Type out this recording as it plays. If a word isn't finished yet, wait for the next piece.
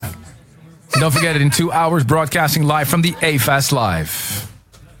Don't forget it, in 2 hours, broadcasting live from the A-Fest Live.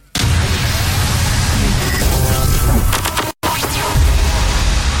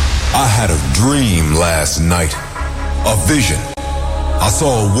 I had a dream last night, a vision. I saw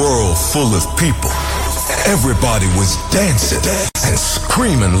a world full of people. Everybody was dancing and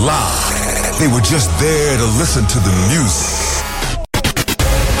screaming loud. They were just there to listen to the music.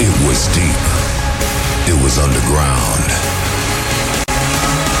 It was deep. It was underground.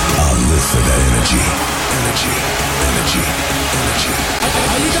 I live for that energy. Energy, energy, energy.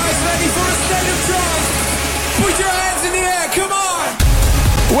 Are you guys ready for a state of trance? Put your hands in the air, come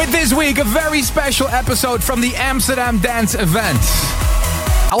on! With this week, a very special episode from the Amsterdam Dance event.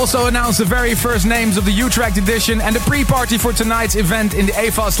 I also announced the very first names of the Utrecht edition and the pre-party for tonight's event in the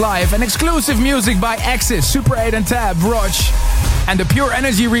A-Fest Live. And exclusive music by Axis, Super 8 and Tab, Rog, and the Pure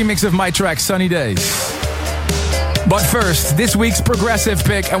Energy remix of my track, Sunny Days. But first, this week's progressive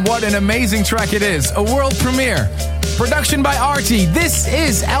pick, and what an amazing track it is. A world premiere. Production by Artie. This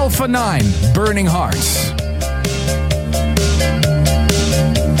is Alpha 9, Burning Hearts.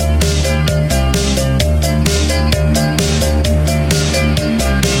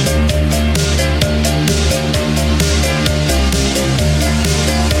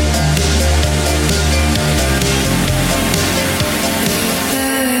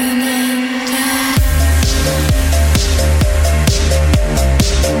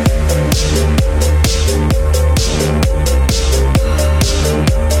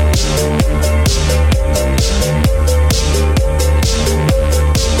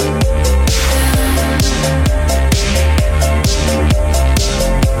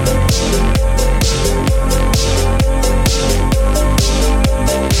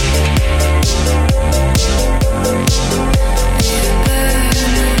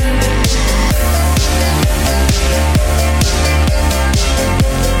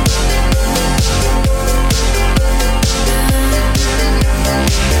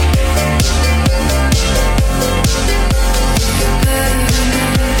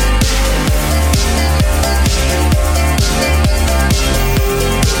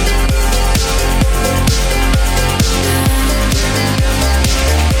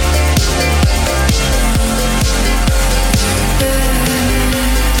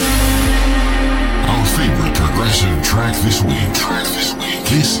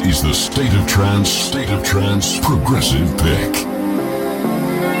 State of Trance Progressive Pick.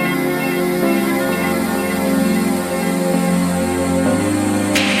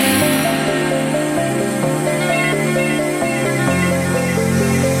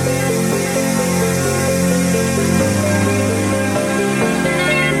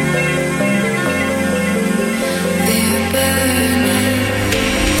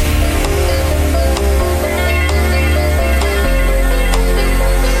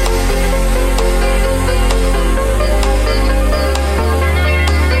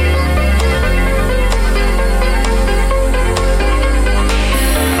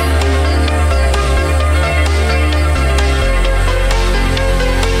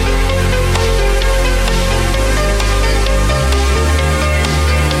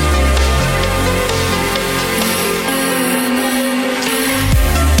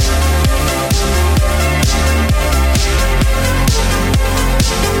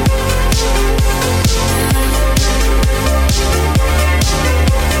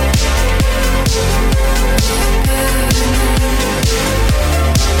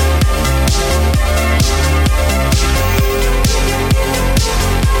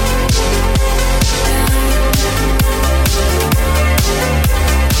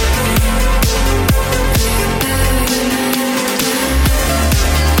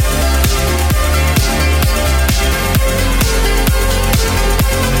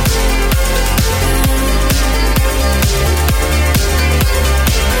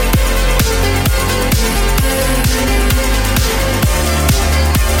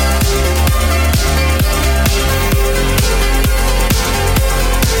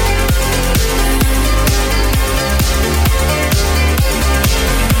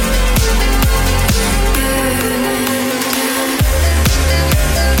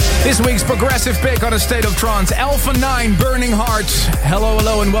 This week's progressive pick on A State of Trance, Alpha 9, Burning Hearts.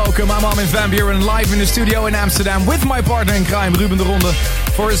 Hello and welcome. I'm Armin van Buuren, live in the studio in Amsterdam with my partner in crime, Ruben de Ronde,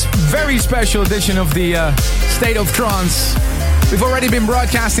 for his very special edition of the State of Trance. We've already been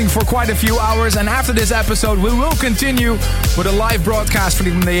broadcasting for quite a few hours, and after this episode, we will continue with a live broadcast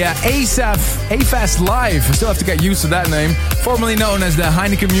from the A-Fest Live. I still have to get used to that name, formerly known as the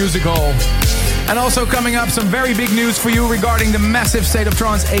Heineken Music Hall. And also coming up, some very big news for you regarding the massive State of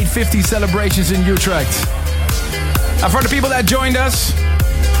Trance 850 celebrations in Utrecht. And for the people that joined us,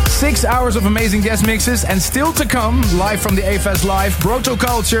 6 hours of amazing guest mixes, and still to come, live from the A-Fest Live, Broto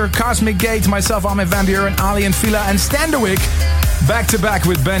Culture, Cosmic Gate, myself, Armin van Buuren, Ali and Fila, and Standerwick, back-to-back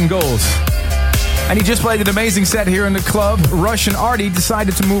with Ben Gold. And he just played an amazing set here in the club. Russian Artie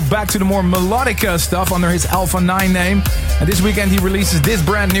decided to move back to the more melodic stuff under his Alpha 9 name. And this weekend he releases this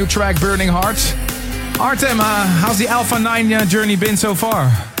brand new track, Burning Hearts. Artem, how's the Alpha 9 journey been so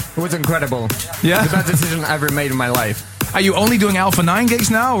far? It was incredible. Yeah? The best decision I ever made in my life. Are you only doing Alpha 9 gigs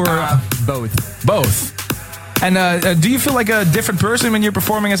now? Or Both. Both. And do you feel like a different person when you're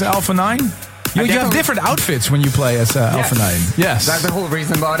performing as Alpha 9? You have different outfits when you play as Alpha 9. Yes. That's the whole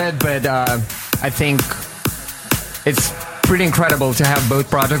reason about it, but I think it's pretty incredible to have both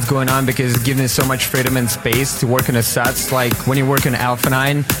projects going on because it gives me so much freedom and space to work on the sets. Like when you work on Alpha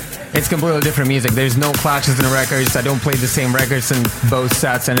 9, it's completely different music. There's no clashes in the records. I don't play the same records in both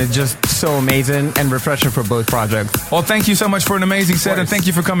sets, and it's just so amazing and refreshing for both projects. Well, thank you so much for an amazing set, and thank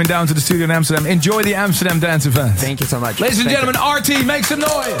you for coming down to the studio in Amsterdam. Enjoy the Amsterdam Dance event. Thank you so much. Ladies and gentlemen, RT, make some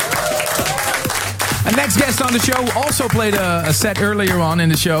noise! And next guest on the show also played a set earlier on in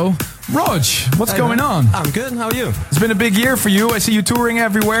the show. Rog, what's going on? I'm good, how are you? It's been a big year for you. I see you touring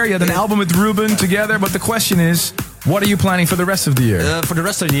everywhere. You had an album with Ruben together, but the question is, what are you planning for the rest of the year? For the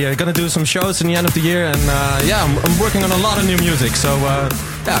rest of the year, gonna do some shows in the end of the year, and I'm working on a lot of new music, so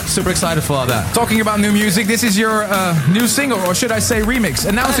super excited for all that. Talking about new music, this is your new single, or should I say remix?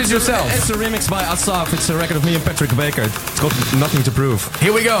 Announce it yourself. It's a remix by Asaf. It's a record of me and Patrick Baker. It's called Nothing to Prove.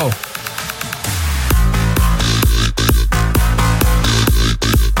 Here we go.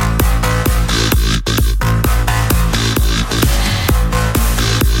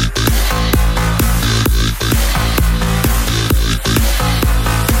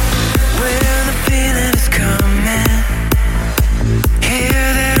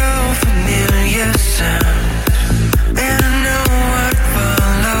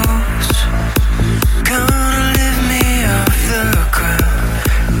 Gonna lift me off the ground.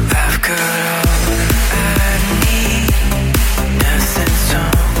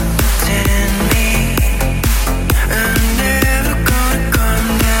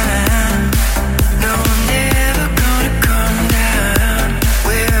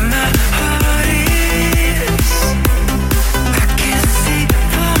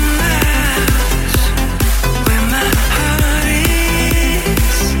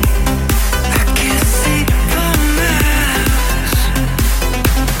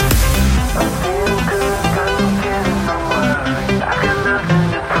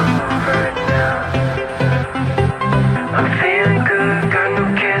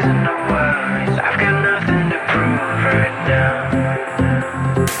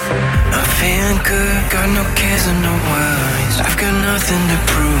 nothing to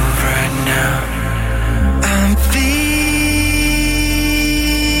prove right now. I'm feeling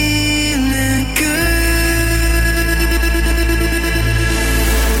good.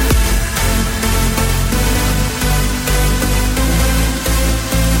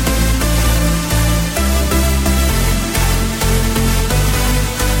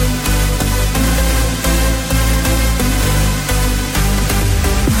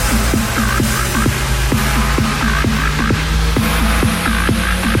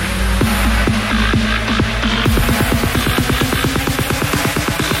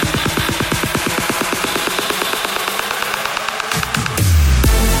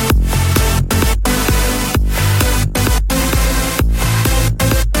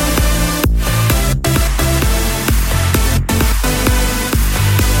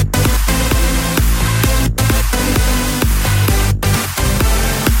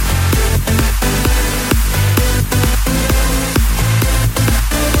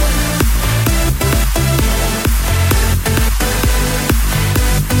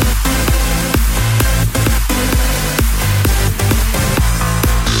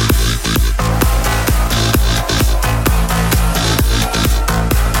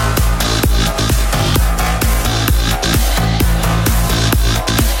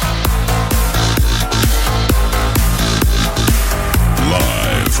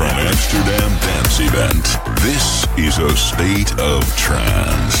 State of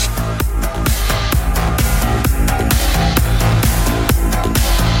Trance.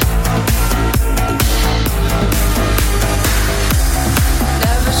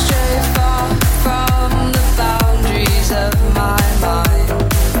 Never stray far from the boundaries of my mind.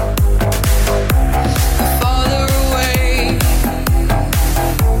 The farther away,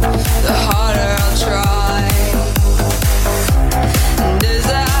 the harder I'll try. And as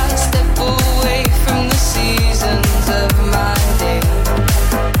I step away from the seasons of my day,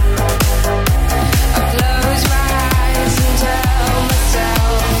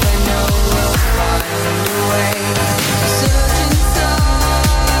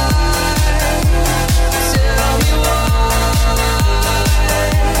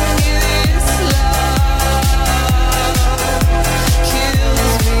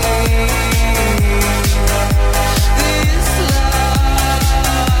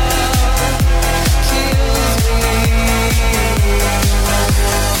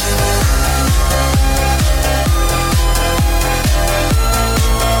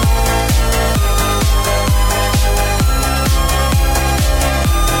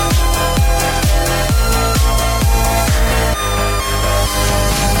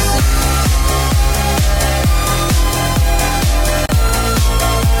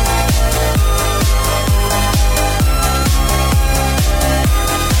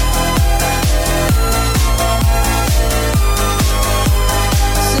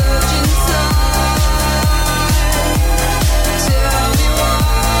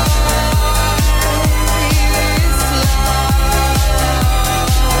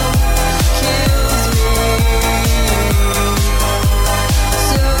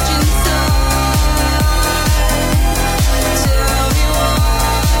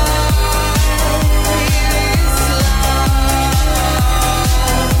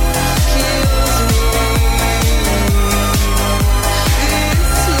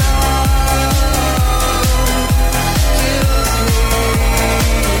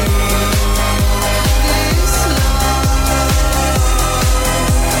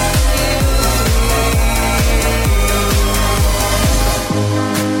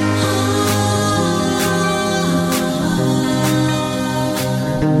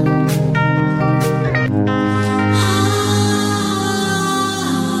 Darling,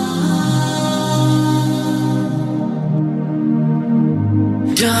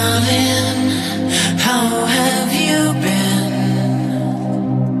 how have you been?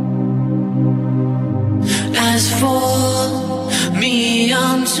 As for me,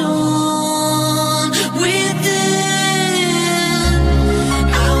 I'm torn within.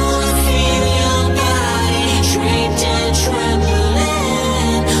 I wanna feel your body draped and trembling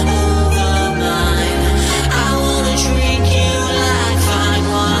over mine. I wanna drink you like fine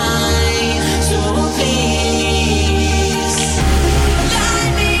wine. So please,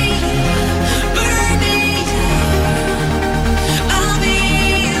 light me, burn me. I'll be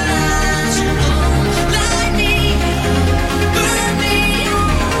your lantern. Light me, burn me.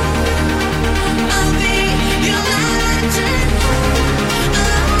 I'll be your lantern.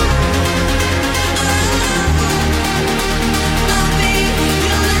 I'll be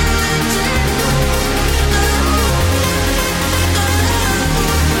your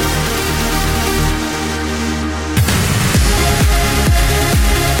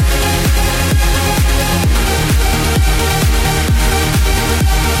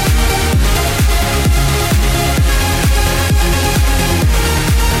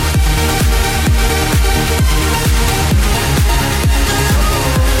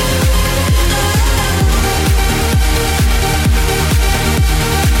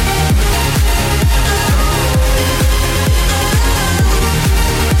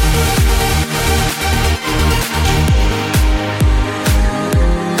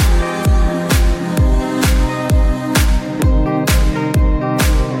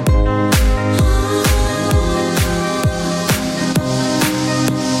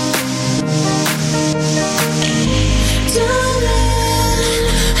darling,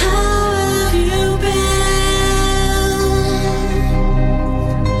 how have you been?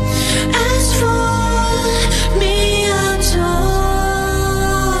 As for me, I'm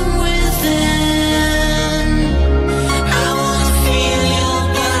torn within. I wanna feel your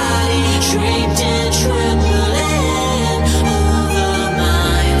body draped and trembling over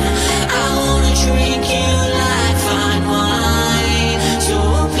mine. I wanna drink you like fine wine. So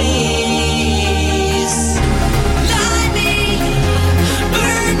please, light me,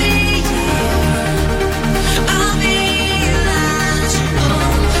 burn me. I'll be your lantern.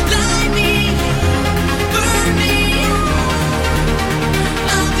 Light me, burn me.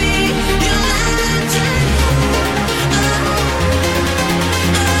 I'll be your lantern.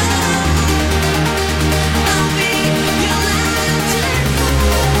 I'll be your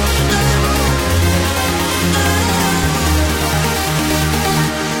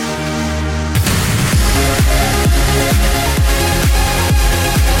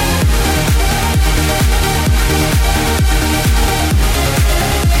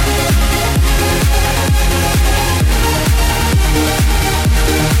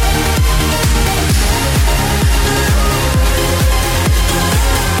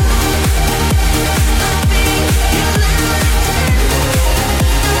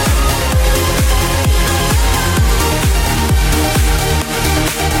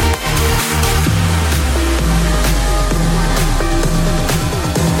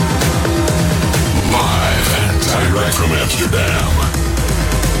Live and direct from Amsterdam.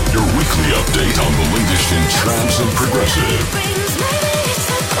 Your weekly update on the latest in trance and progressive.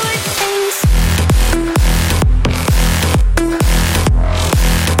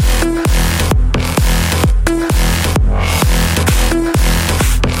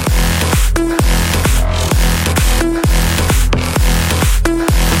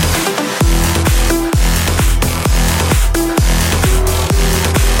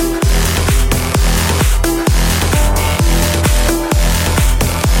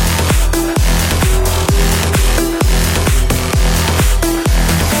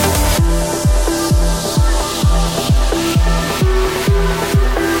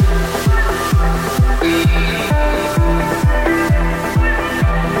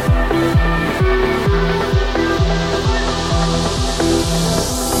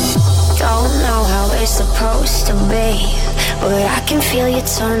 Don't know how it's supposed to be, but I can feel you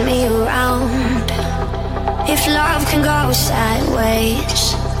turn me around. If love can go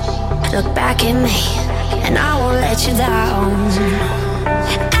sideways, look back at me, and I won't let you down.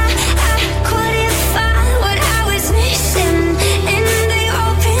 I couldn't find what I was missing in the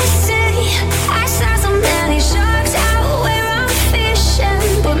open sea. I saw so many sharks out where I'm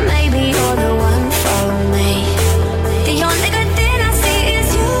fishing, but maybe you're the one for me. The only good thing I see is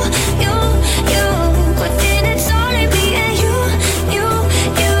you. But then it's only me and you.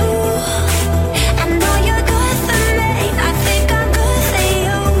 I know you're good for me. I think I'm good for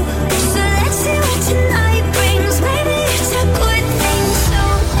you.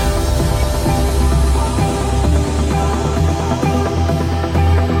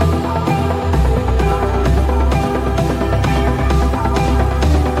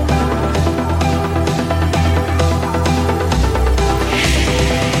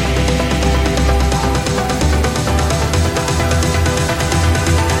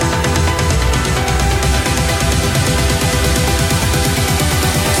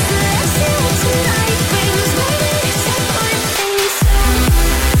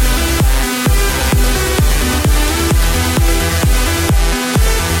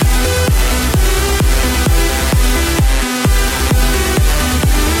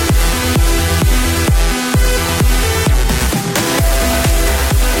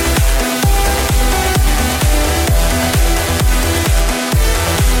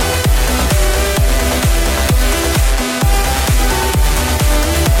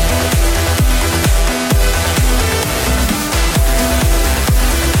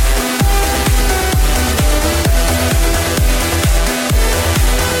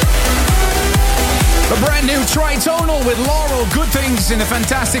 Tritonal with Laurel, Good Things, in a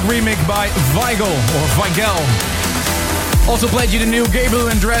fantastic remix by Weigel, or Weigel. Also played you the new Gabriel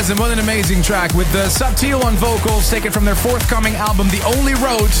and Dresden, what an amazing track, with the Subtil on vocals, taken from their forthcoming album, The Only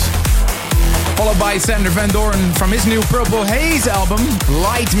Road. Followed by Sander Van Doorn from his new Purple Haze album,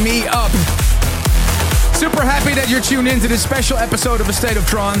 Light Me Up. Super happy that you're tuned in to this special episode of A State of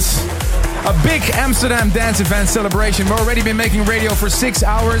Trance. A big Amsterdam dance event celebration. We've already been making radio for 6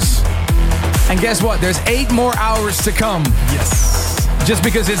 hours. And guess what? There's 8 more hours to come. Yes. Just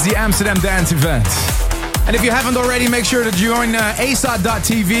because it's the Amsterdam Dance Event. And if you haven't already, make sure to join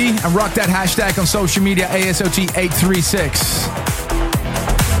ASOT.tv and rock that hashtag on social media,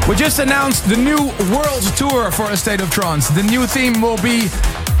 ASOT836. We just announced the new world tour for A State of Trance. The new theme will be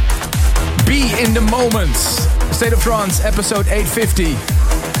in the Moment. A State of Trance, episode 850.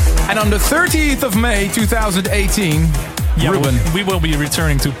 And on the 30th of May, 2018... Yeah, Ruben. We will be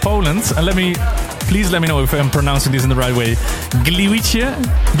returning to Poland. And please let me know if I'm pronouncing this in the right way. Gliwice.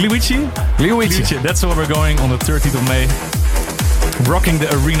 That's where we're going on the 30th of May. Rocking the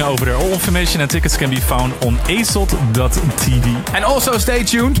arena over there. All information and tickets can be found on asot.tv. And also stay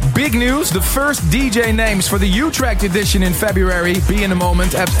tuned. Big news. The first DJ names for the Utrecht edition in February. Be in a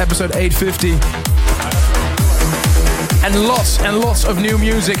Moment. Episode 850. And lots of new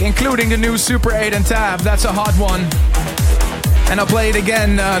music, including the new Super 8 and Tab. That's a hot one. And I'll play it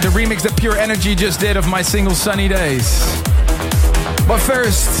again, the remix that Pure Energy just did of my single Sunny Days. But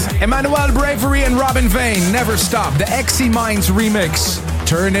first, Emmanuel Bravery and Robin Vane, Never Stop, the XC Minds remix.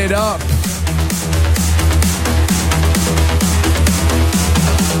 Turn it up.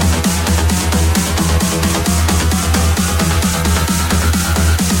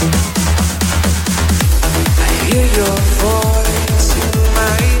 I hear your voice in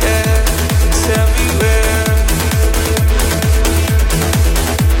my head. Tell me where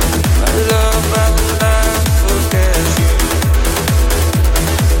love, I will not forget you.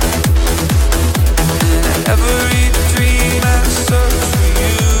 And every dream I search for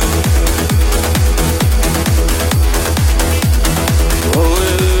you. Oh,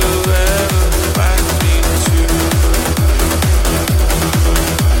 will you ever find me too?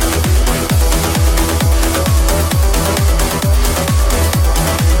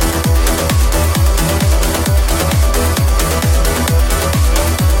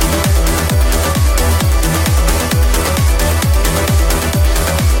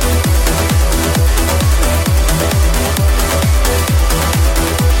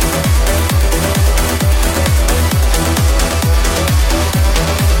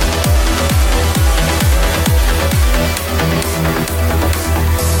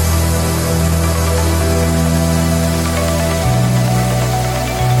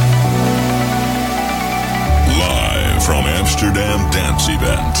 Amsterdam Dance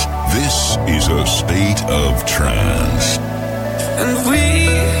Event. This is A State of Trance. And we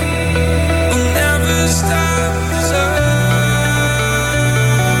will never stop.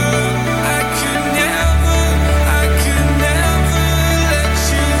 I could never let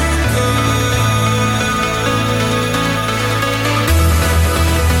you go.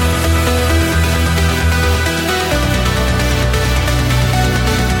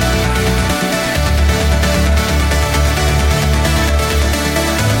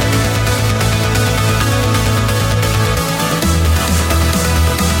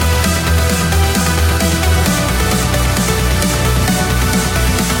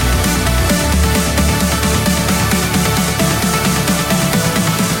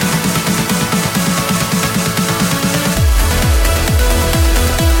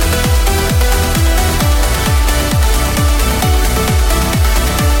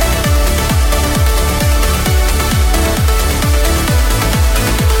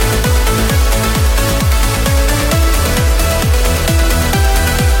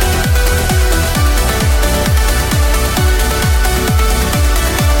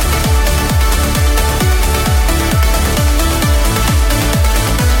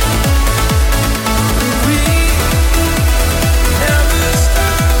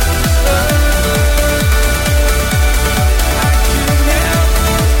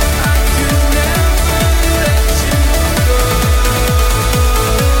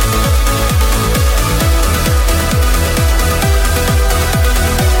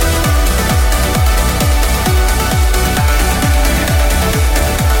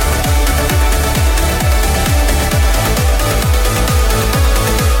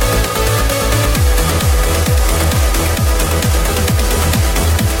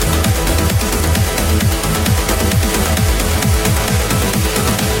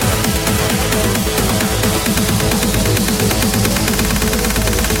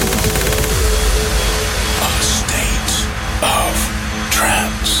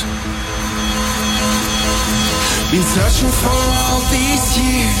 Been searching for all these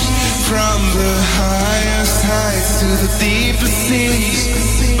years, from the highest heights to the deepest seas,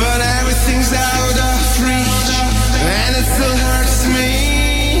 but everything's out of reach, and it still hurts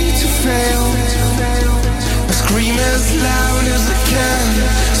me to fail. I scream as loud as I can,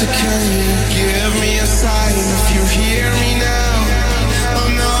 so can you give me a sign if you hear me now?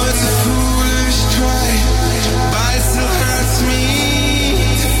 Oh no, it's a foolish try, but it still hurts me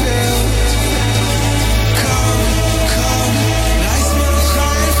to fail. Komm, komm, reiß mir doch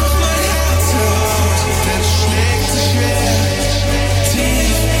einfach mein Herz heraus, denn es schlägt so schwer.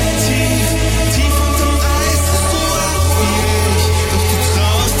 Tief, tief, tief unterm Eis bist du auch wie ich, doch du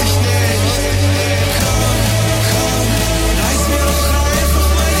traust dich nicht. Komm, komm, reiß mir doch einfach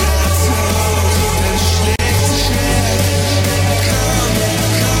mein Herz heraus, denn es schlägt so schwer. Komm,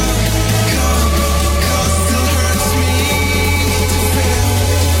 komm, komm, 'cause it still hurts me to fail.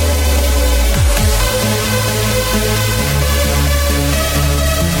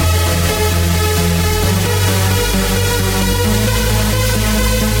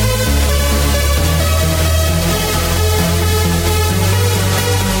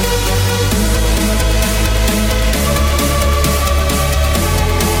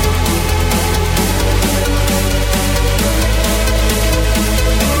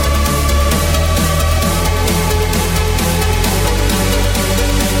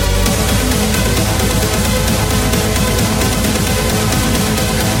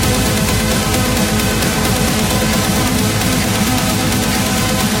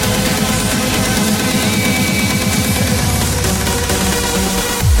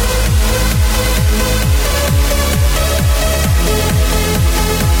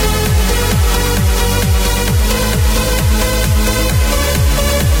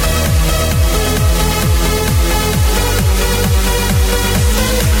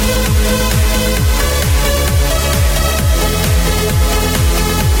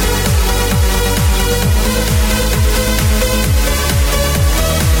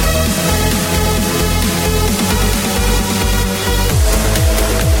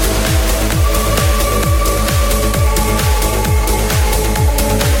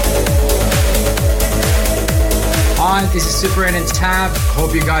 Hi, this is Super Ed and Tab.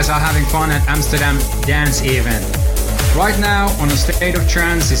 Hope you guys are having fun at Amsterdam Dance Event. Right now, on a State of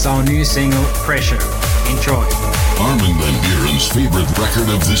Trance is our new single, Pressure. Enjoy. Armin van Buuren's favorite record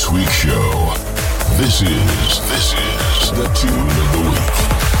of this week's show. This is the tune of the week.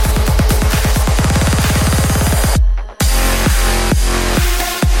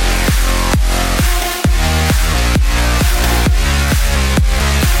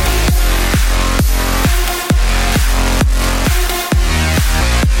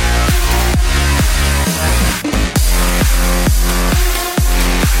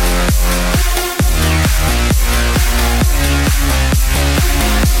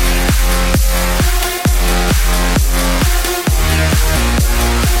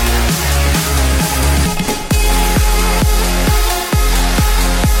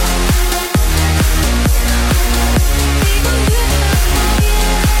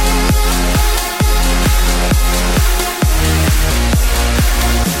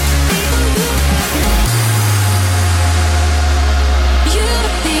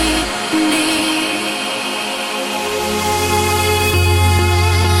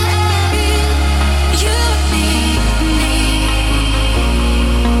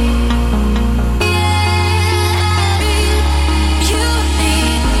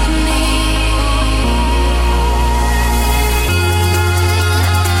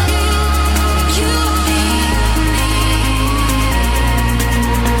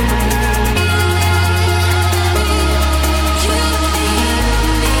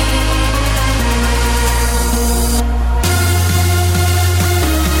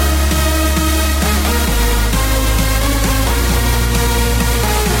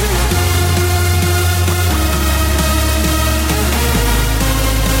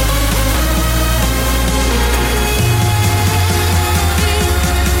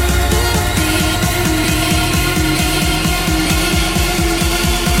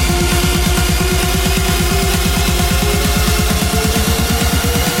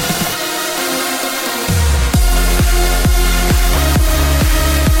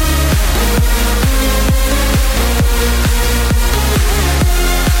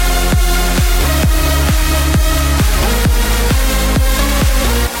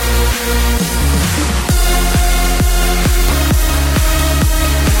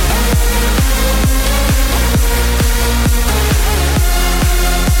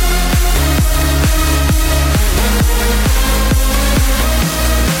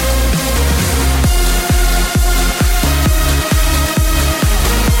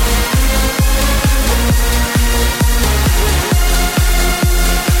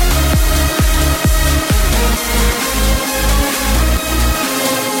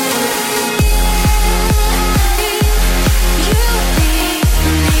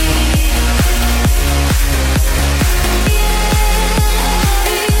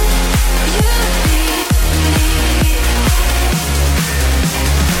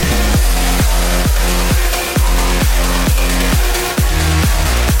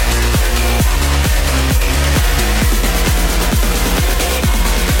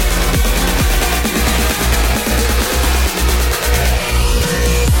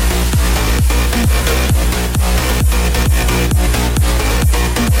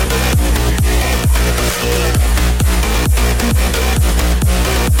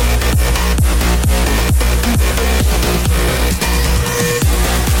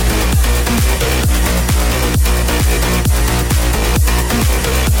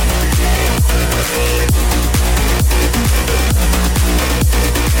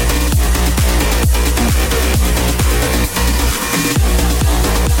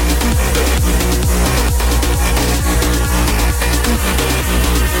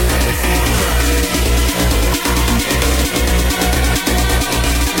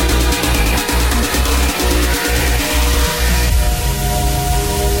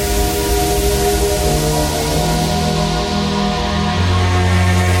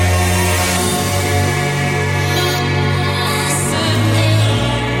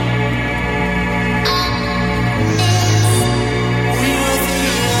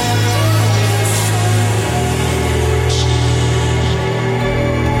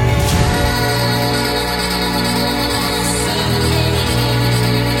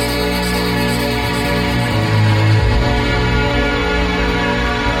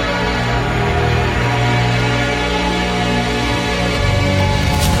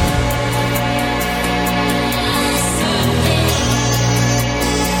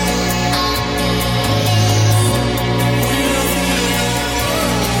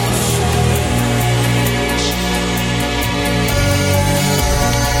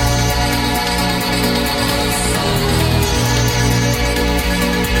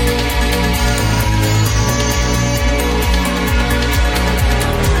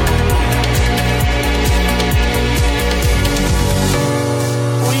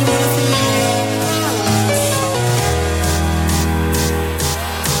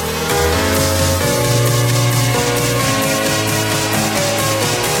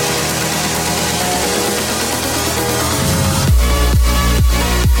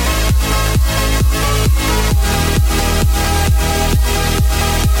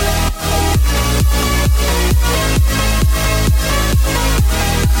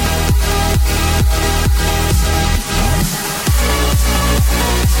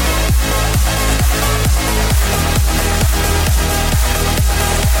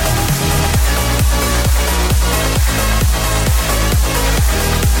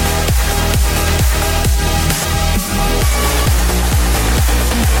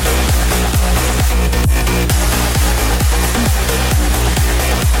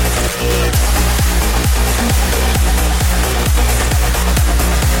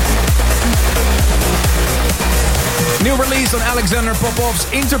 released on Alexander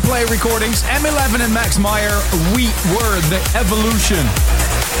Popov's Interplay recordings. M11 and Max Meyer, We Were The Evolution.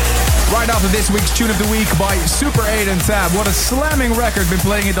 Right after this week's Tune of the Week by Super 8 and Tab. What a slamming record, been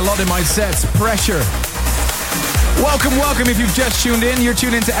playing it a lot in my sets. Pressure. Welcome, welcome if you've just tuned in. You're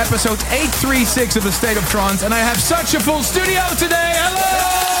tuned into episode 836 of The State of Trance, and I have such a full studio today. Hello!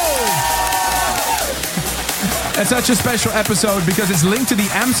 It's such a special episode because it's linked to the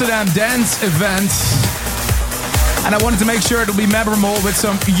Amsterdam Dance event. And I wanted to make sure it'll be memorable with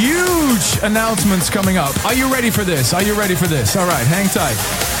some huge announcements coming up. Are you ready for this? Are you ready for this? All right, hang tight.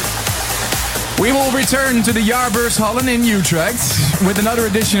 We will return to the Jaarbeurshallen in Utrecht with another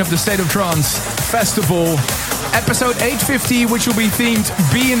edition of the State of Trance Festival, episode 850, which will be themed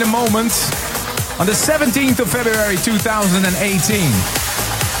Be in the Moment on the 17th of February 2018.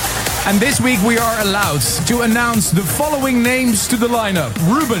 And this week we are allowed to announce the following names to the lineup.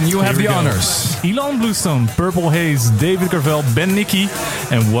 Ruben, you have the honors. Ilan Bluestone, Purple Haze, David Gravel, Ben Nicky,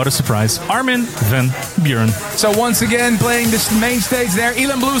 and what a surprise, Armin van Buuren. So once again, playing the main stage there,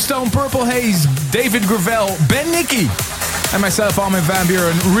 Ilan Bluestone, Purple Haze, David Gravel, Ben Nicky, and myself, Armin van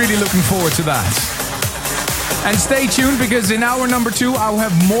Buuren. Really looking forward to that. And stay tuned because in hour number 2, I'll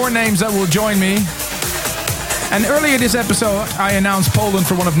have more names that will join me. And earlier this episode, I announced Poland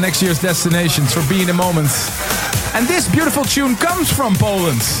for one of next year's destinations for Be in the Moment. And this beautiful tune comes from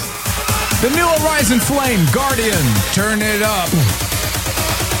Poland. The new Horizon Flame, Guardian, turn it up.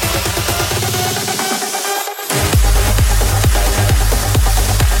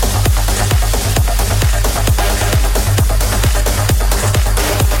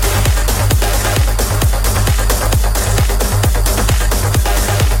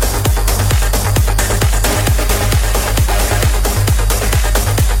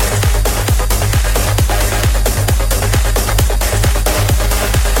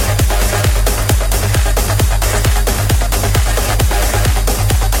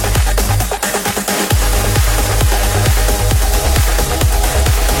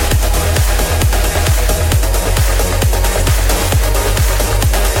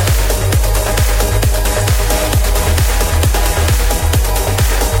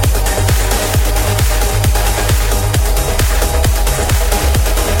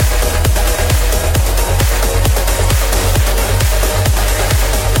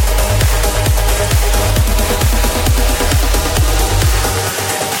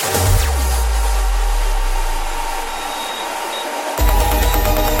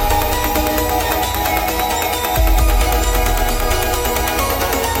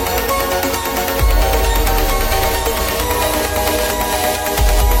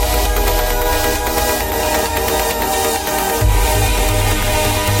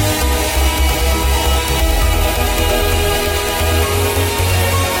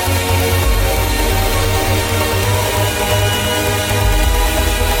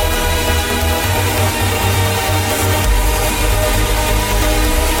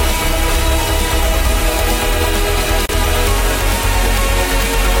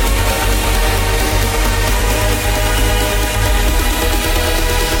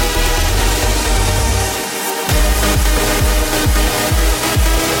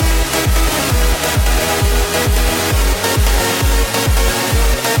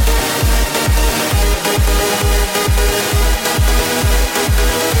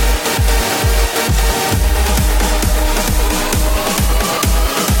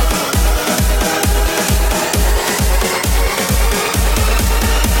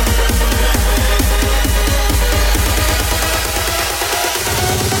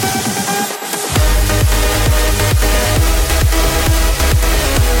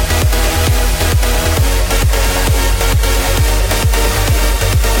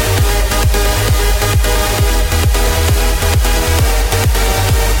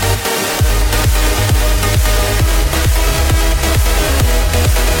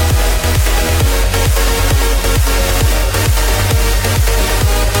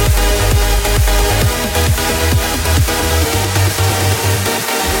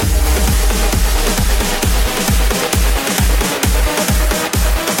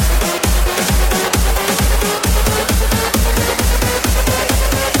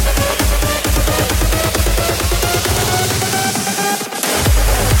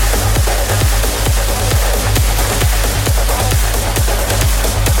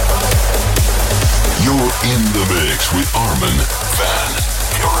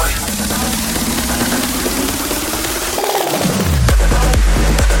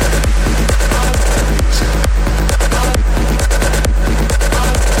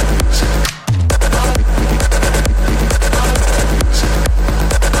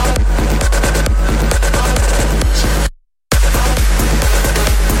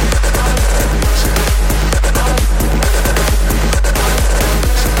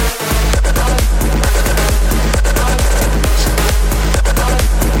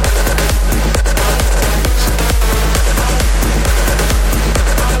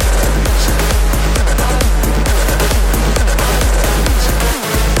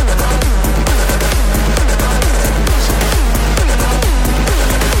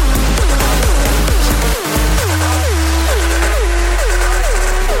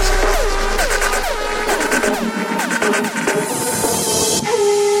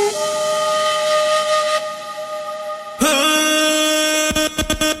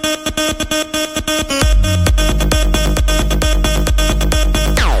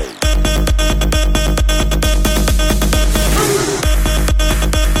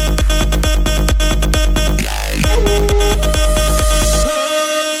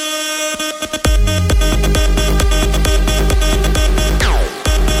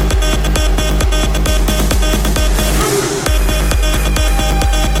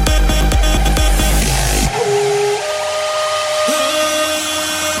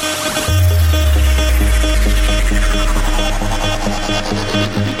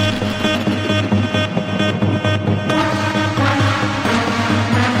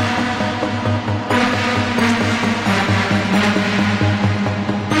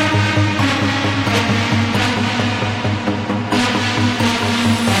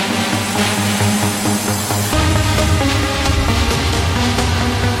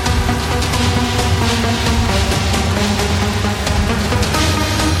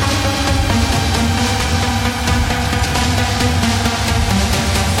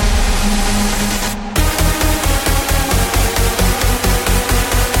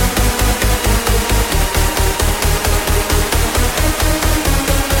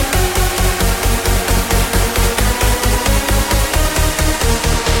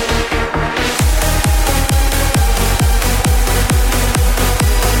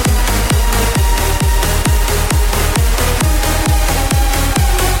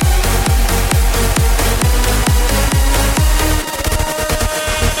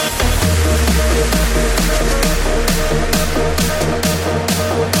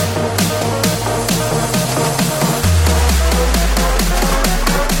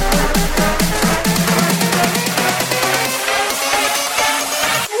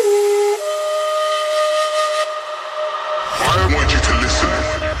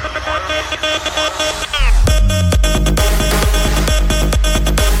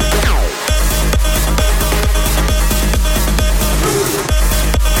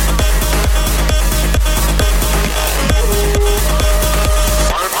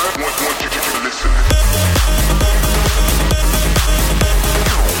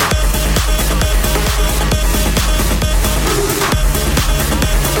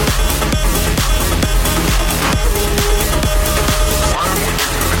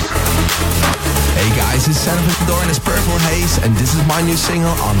 my new single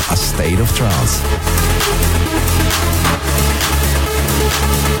on A State of Trance.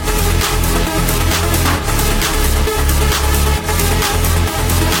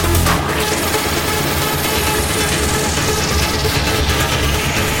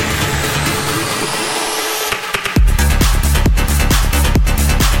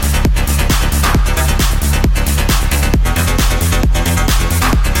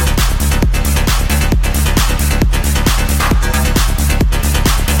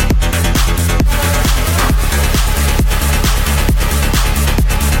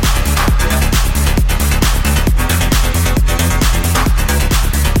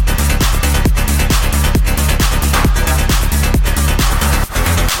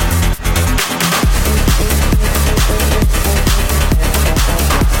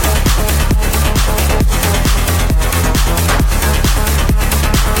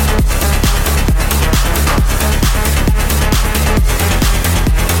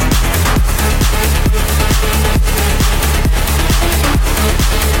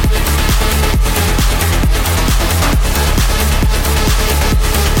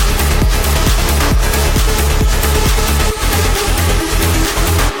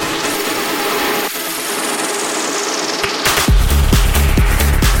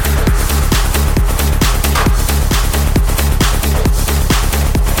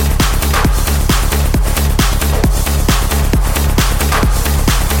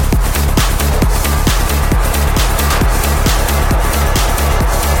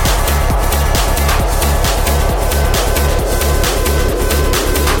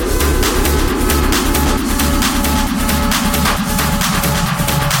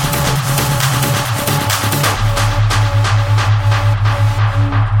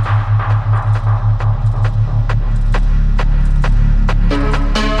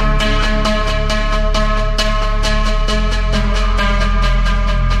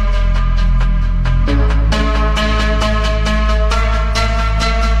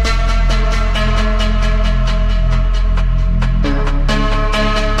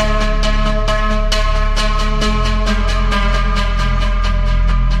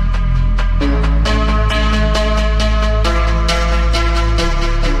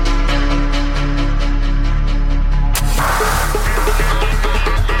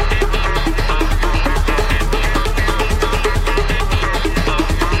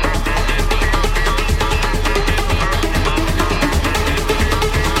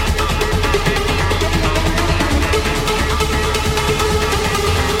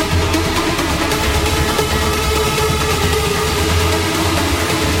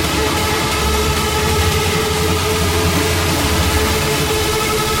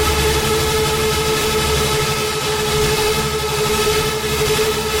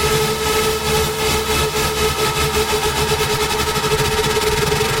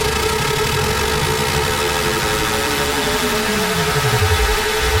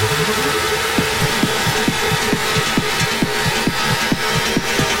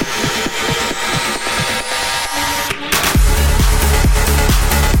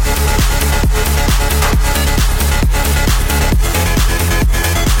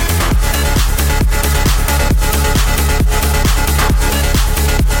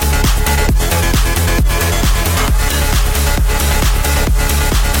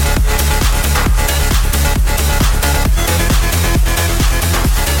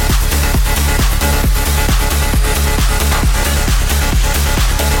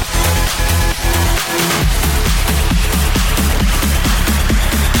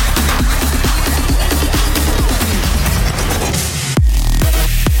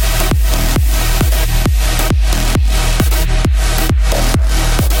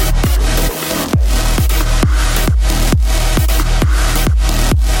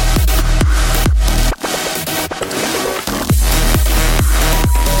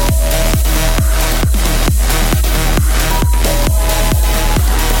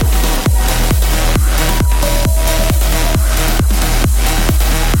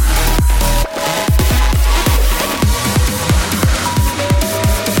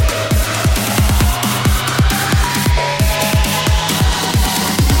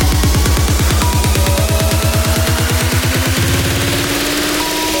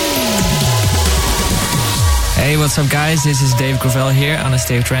 Hey, what's up guys? This is Dave Gravel here on A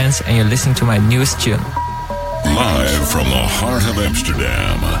State of Trance and you're listening to my newest tune. Live from the heart of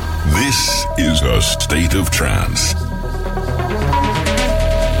Amsterdam, this is A State of Trance.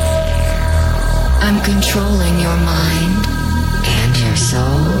 I'm controlling your mind and your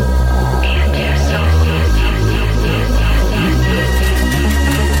soul.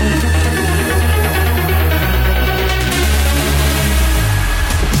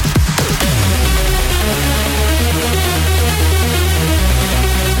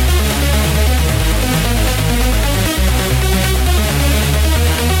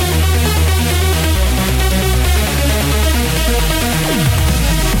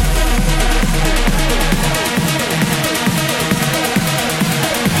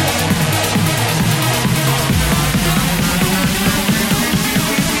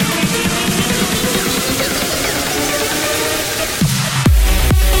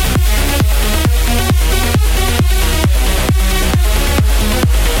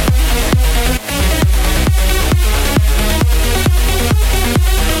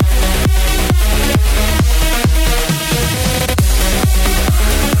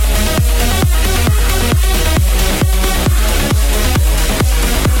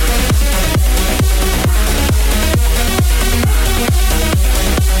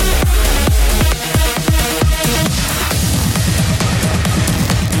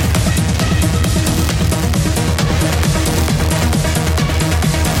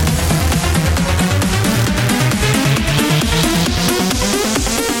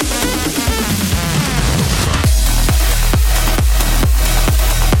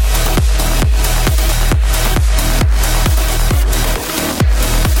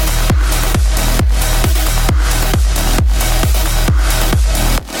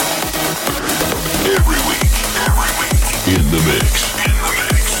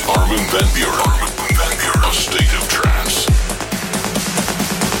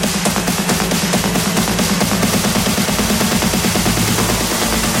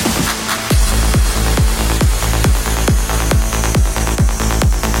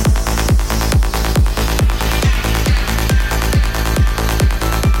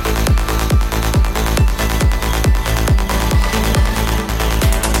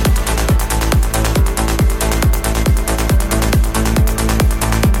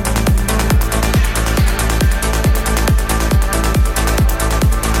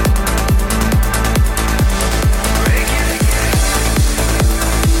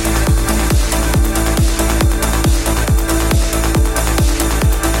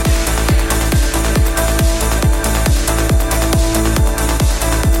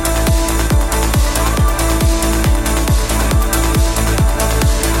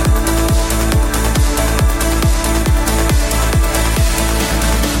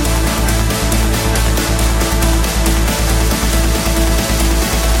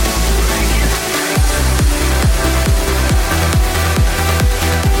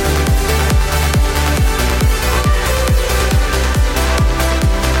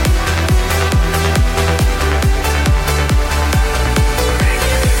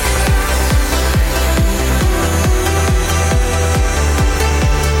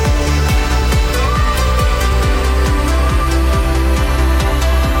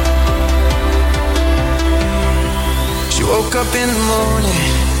 woke up in the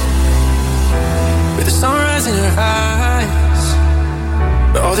morning with the sunrise in her eyes,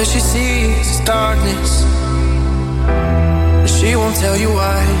 but all that she sees is darkness. She won't tell you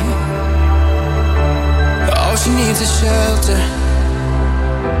why. All she needs is shelter,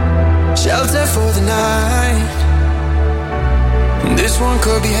 shelter for the night. This one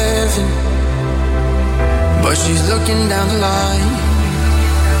could be heaven, but she's looking down the line.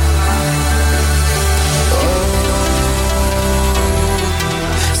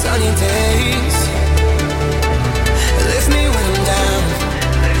 Sunny days lift me when I'm down.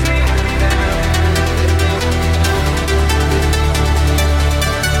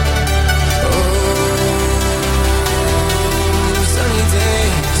 Oh, sunny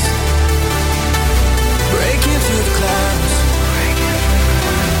days breaking through the clouds.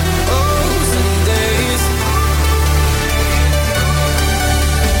 Oh, sunny days.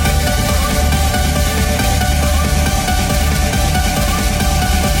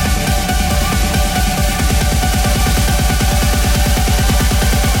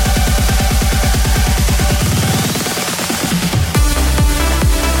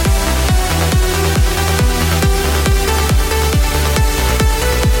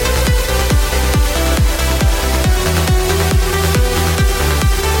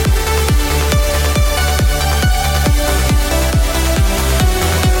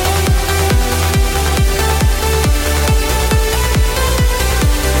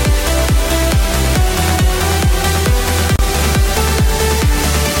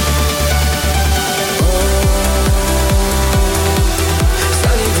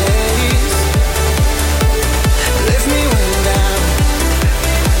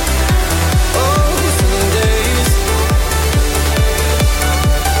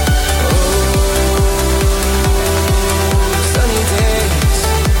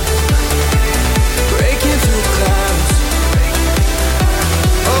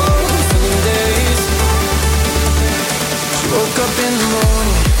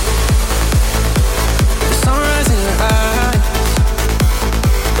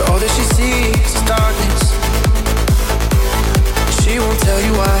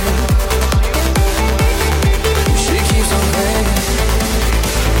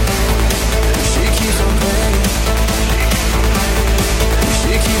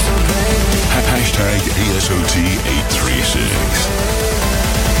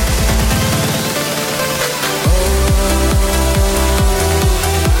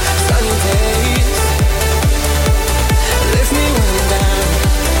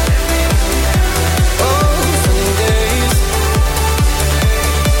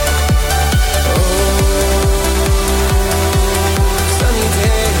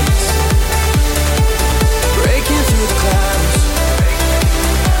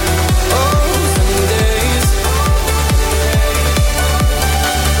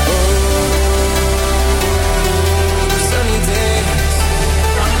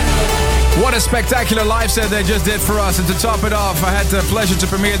 Spectacular live set they just did for us. And to top it off, I had the pleasure to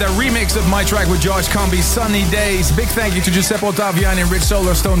premiere their remix of my track with Josh Comby, Sunny Days. Big thank you to Giuseppe Ottaviani and Rich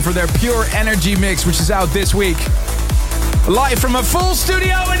Solarstone for their Pure Energy mix, which is out this week. Live from a full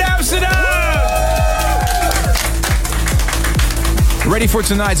studio in Amsterdam! Ready for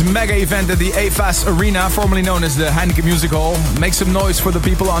tonight's mega event at the AFAS Arena, formerly known as the Heineken Music Hall. Make some noise for the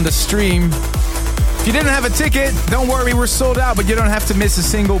people on the stream. If you didn't have a ticket, don't worry, we're sold out, but you don't have to miss a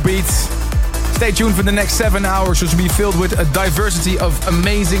single beat. Stay tuned for the next 7 hours, which will be filled with a diversity of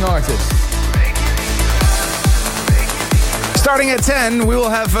amazing artists. Starting at 10, we will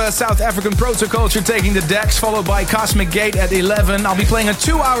have South African Protoculture taking the decks, followed by Cosmic Gate at 11. I'll be playing a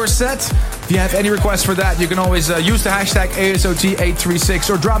 2-hour set. If you have any requests for that, you can always use the hashtag ASOT836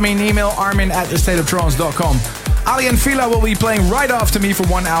 or drop me an email, armin@thestateoftrance.com. Ali and Fila will be playing right after me for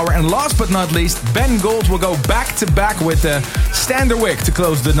 1 hour. And last but not least, Ben Gold will go back-to-back with Standerwick to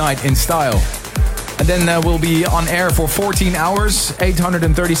close the night in style. And then we'll be on air for 14 hours,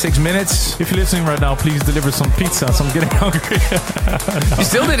 836 minutes. If you're listening right now, please deliver some pizza, so I'm getting hungry. No. You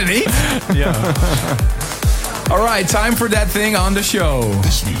still didn't eat? Yeah. All right, time for that thing on the show.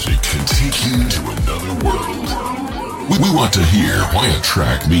 This music can take you to another world. We want to hear why a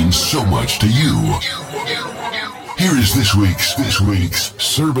track means so much to you. Here is this week's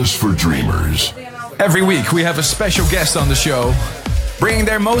Service for Dreamers. Every week we have a special guest on the show, bringing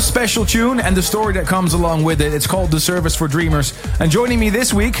their most special tune and the story that comes along with it. It's called The Service for Dreamers. And joining me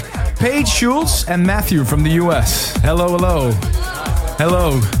this week, Paige Schultz and Matthew from the US. Hello, hello.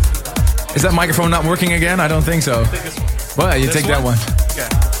 Hello. Is that microphone not working again? I don't think so. Well, you take that one. Okay.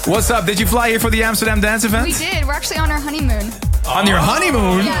 What's up? Did you fly here for the Amsterdam Dance Event? We did. We're actually on our honeymoon. On your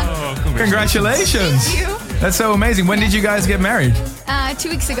honeymoon? Yeah. Oh, congratulations. Thank you. That's so amazing. When did you guys get married? 2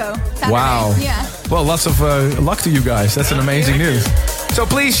 weeks ago. Saturday. Wow. Yeah. Well, lots of luck to you guys. That's an amazing news. So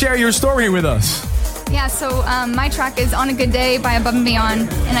please share your story with us. Yeah, so my track is On a Good Day by Above and Beyond,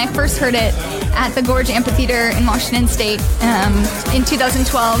 and I first heard it at the Gorge Amphitheater in Washington State in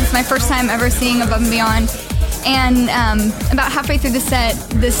 2012. It's my first time ever seeing Above and Beyond. And about halfway through the set,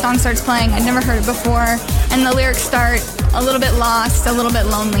 this song starts playing. I'd never heard it before, and the lyrics start a little bit lost, a little bit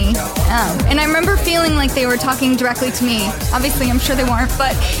lonely. And I remember feeling like they were talking directly to me. Obviously, I'm sure they weren't,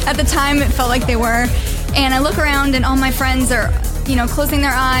 but at the time it felt like they were. And I look around and all my friends are, closing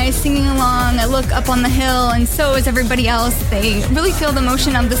their eyes, singing along. I look up on the hill, and so is everybody else. They really feel the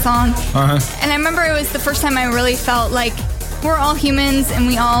emotion of the song. Uh-huh. And I remember it was the first time I really felt like we're all humans and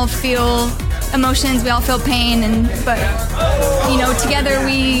we all feel emotions, we all feel pain, but together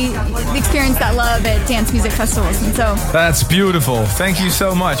we experience that love at dance music festivals, and so that's beautiful. Thank you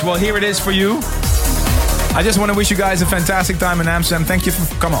so much. Well, here it is for you. I just want to wish you guys a fantastic time in Amsterdam. Thank you for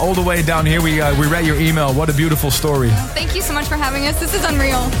coming all the way down here. We read your email. What a beautiful story. Thank you so much for having us. This is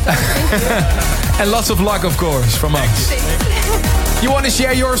unreal. And lots of luck, of course, from us. You want to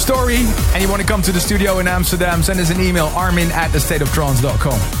share your story and you want to come to the studio in Amsterdam, send us an email,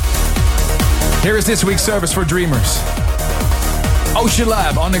 armin@thestateoftrance.com. Here is this week's Service for Dreamers. Ocean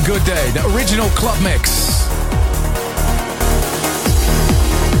Lab, On a Good Day, the original club mix.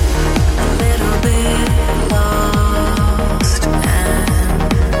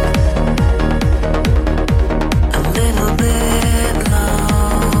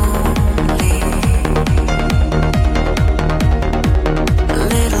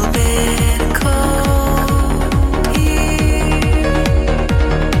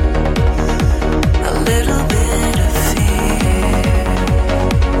 Little bit of fear,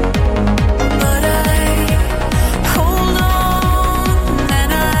 but I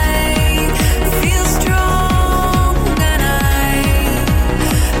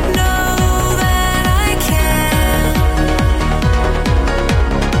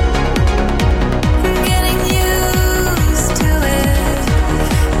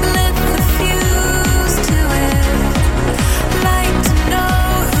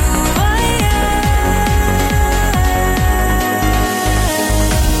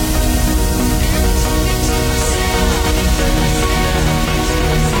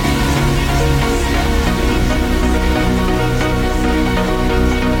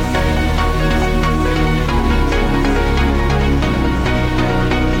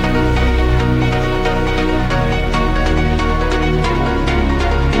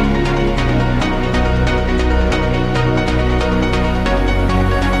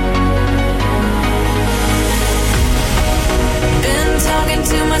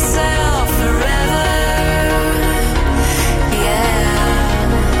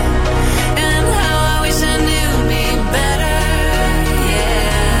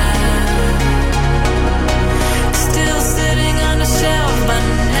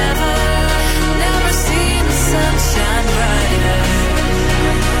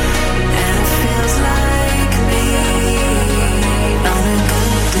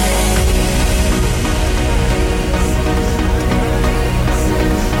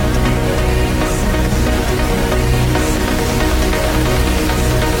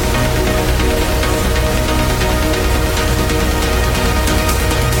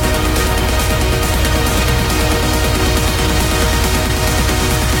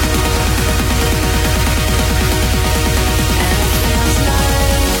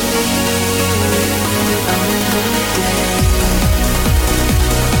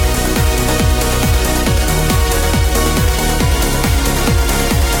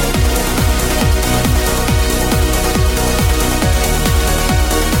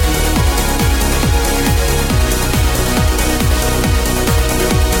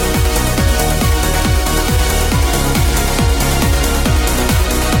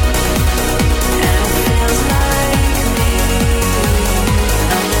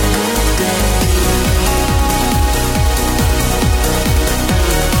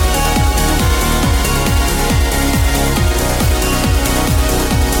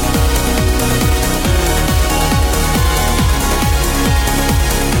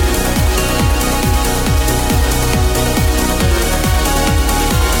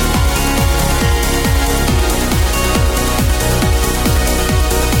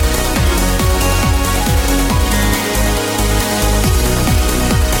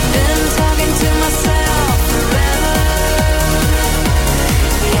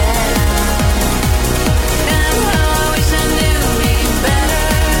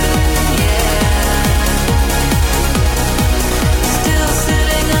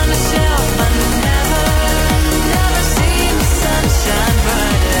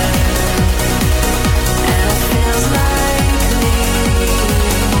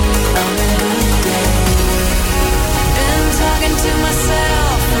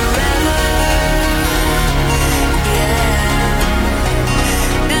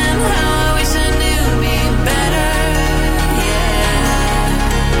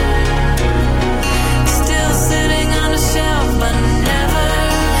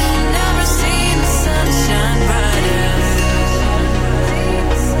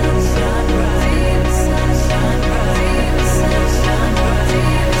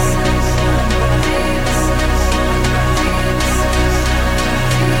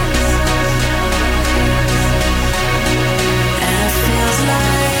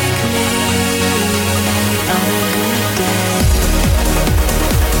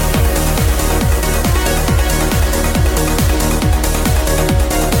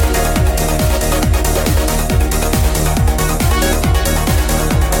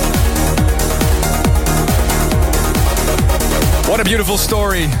beautiful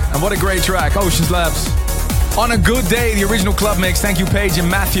story. And what a great track, Oceans Labs. On a Good Day, the original club mix. Thank you, Paige and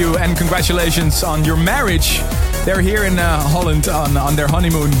Matthew, and congratulations on your marriage. They're here in Holland on their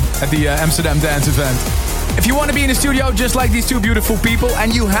honeymoon at the Amsterdam Dance event. If you want to be in the studio just like these two beautiful people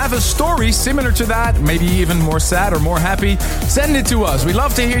and you have a story similar to that, maybe even more sad or more happy, send it to us. We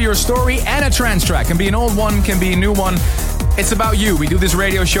love to hear your story and a trance track. Can be an old one, can be a new one. It's about you. We do this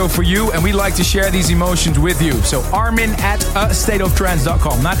radio show for you and we like to share these emotions with you. So Armin at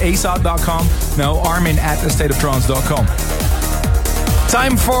astateoftrance.com, not asot.com. No, Armin at astateoftrance.com.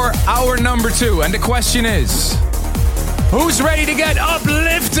 Time for hour number 2. And the question is, who's ready to get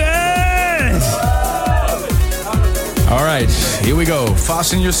uplifted? All right, here we go.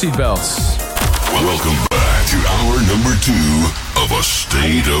 Fasten your seatbelts. Welcome back to hour number 2 of A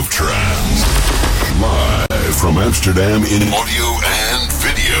State of Trance. Live from Amsterdam in audio and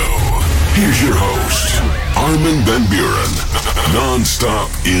video. Here's your host, Armin van Buuren. Non-stop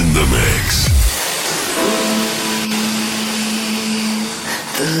in the mix.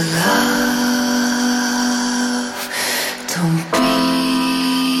 The love, don't be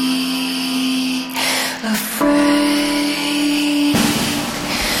afraid.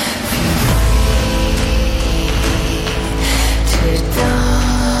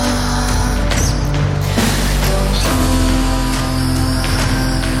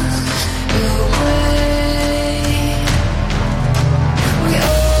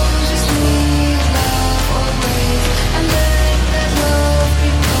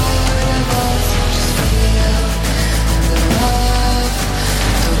 Love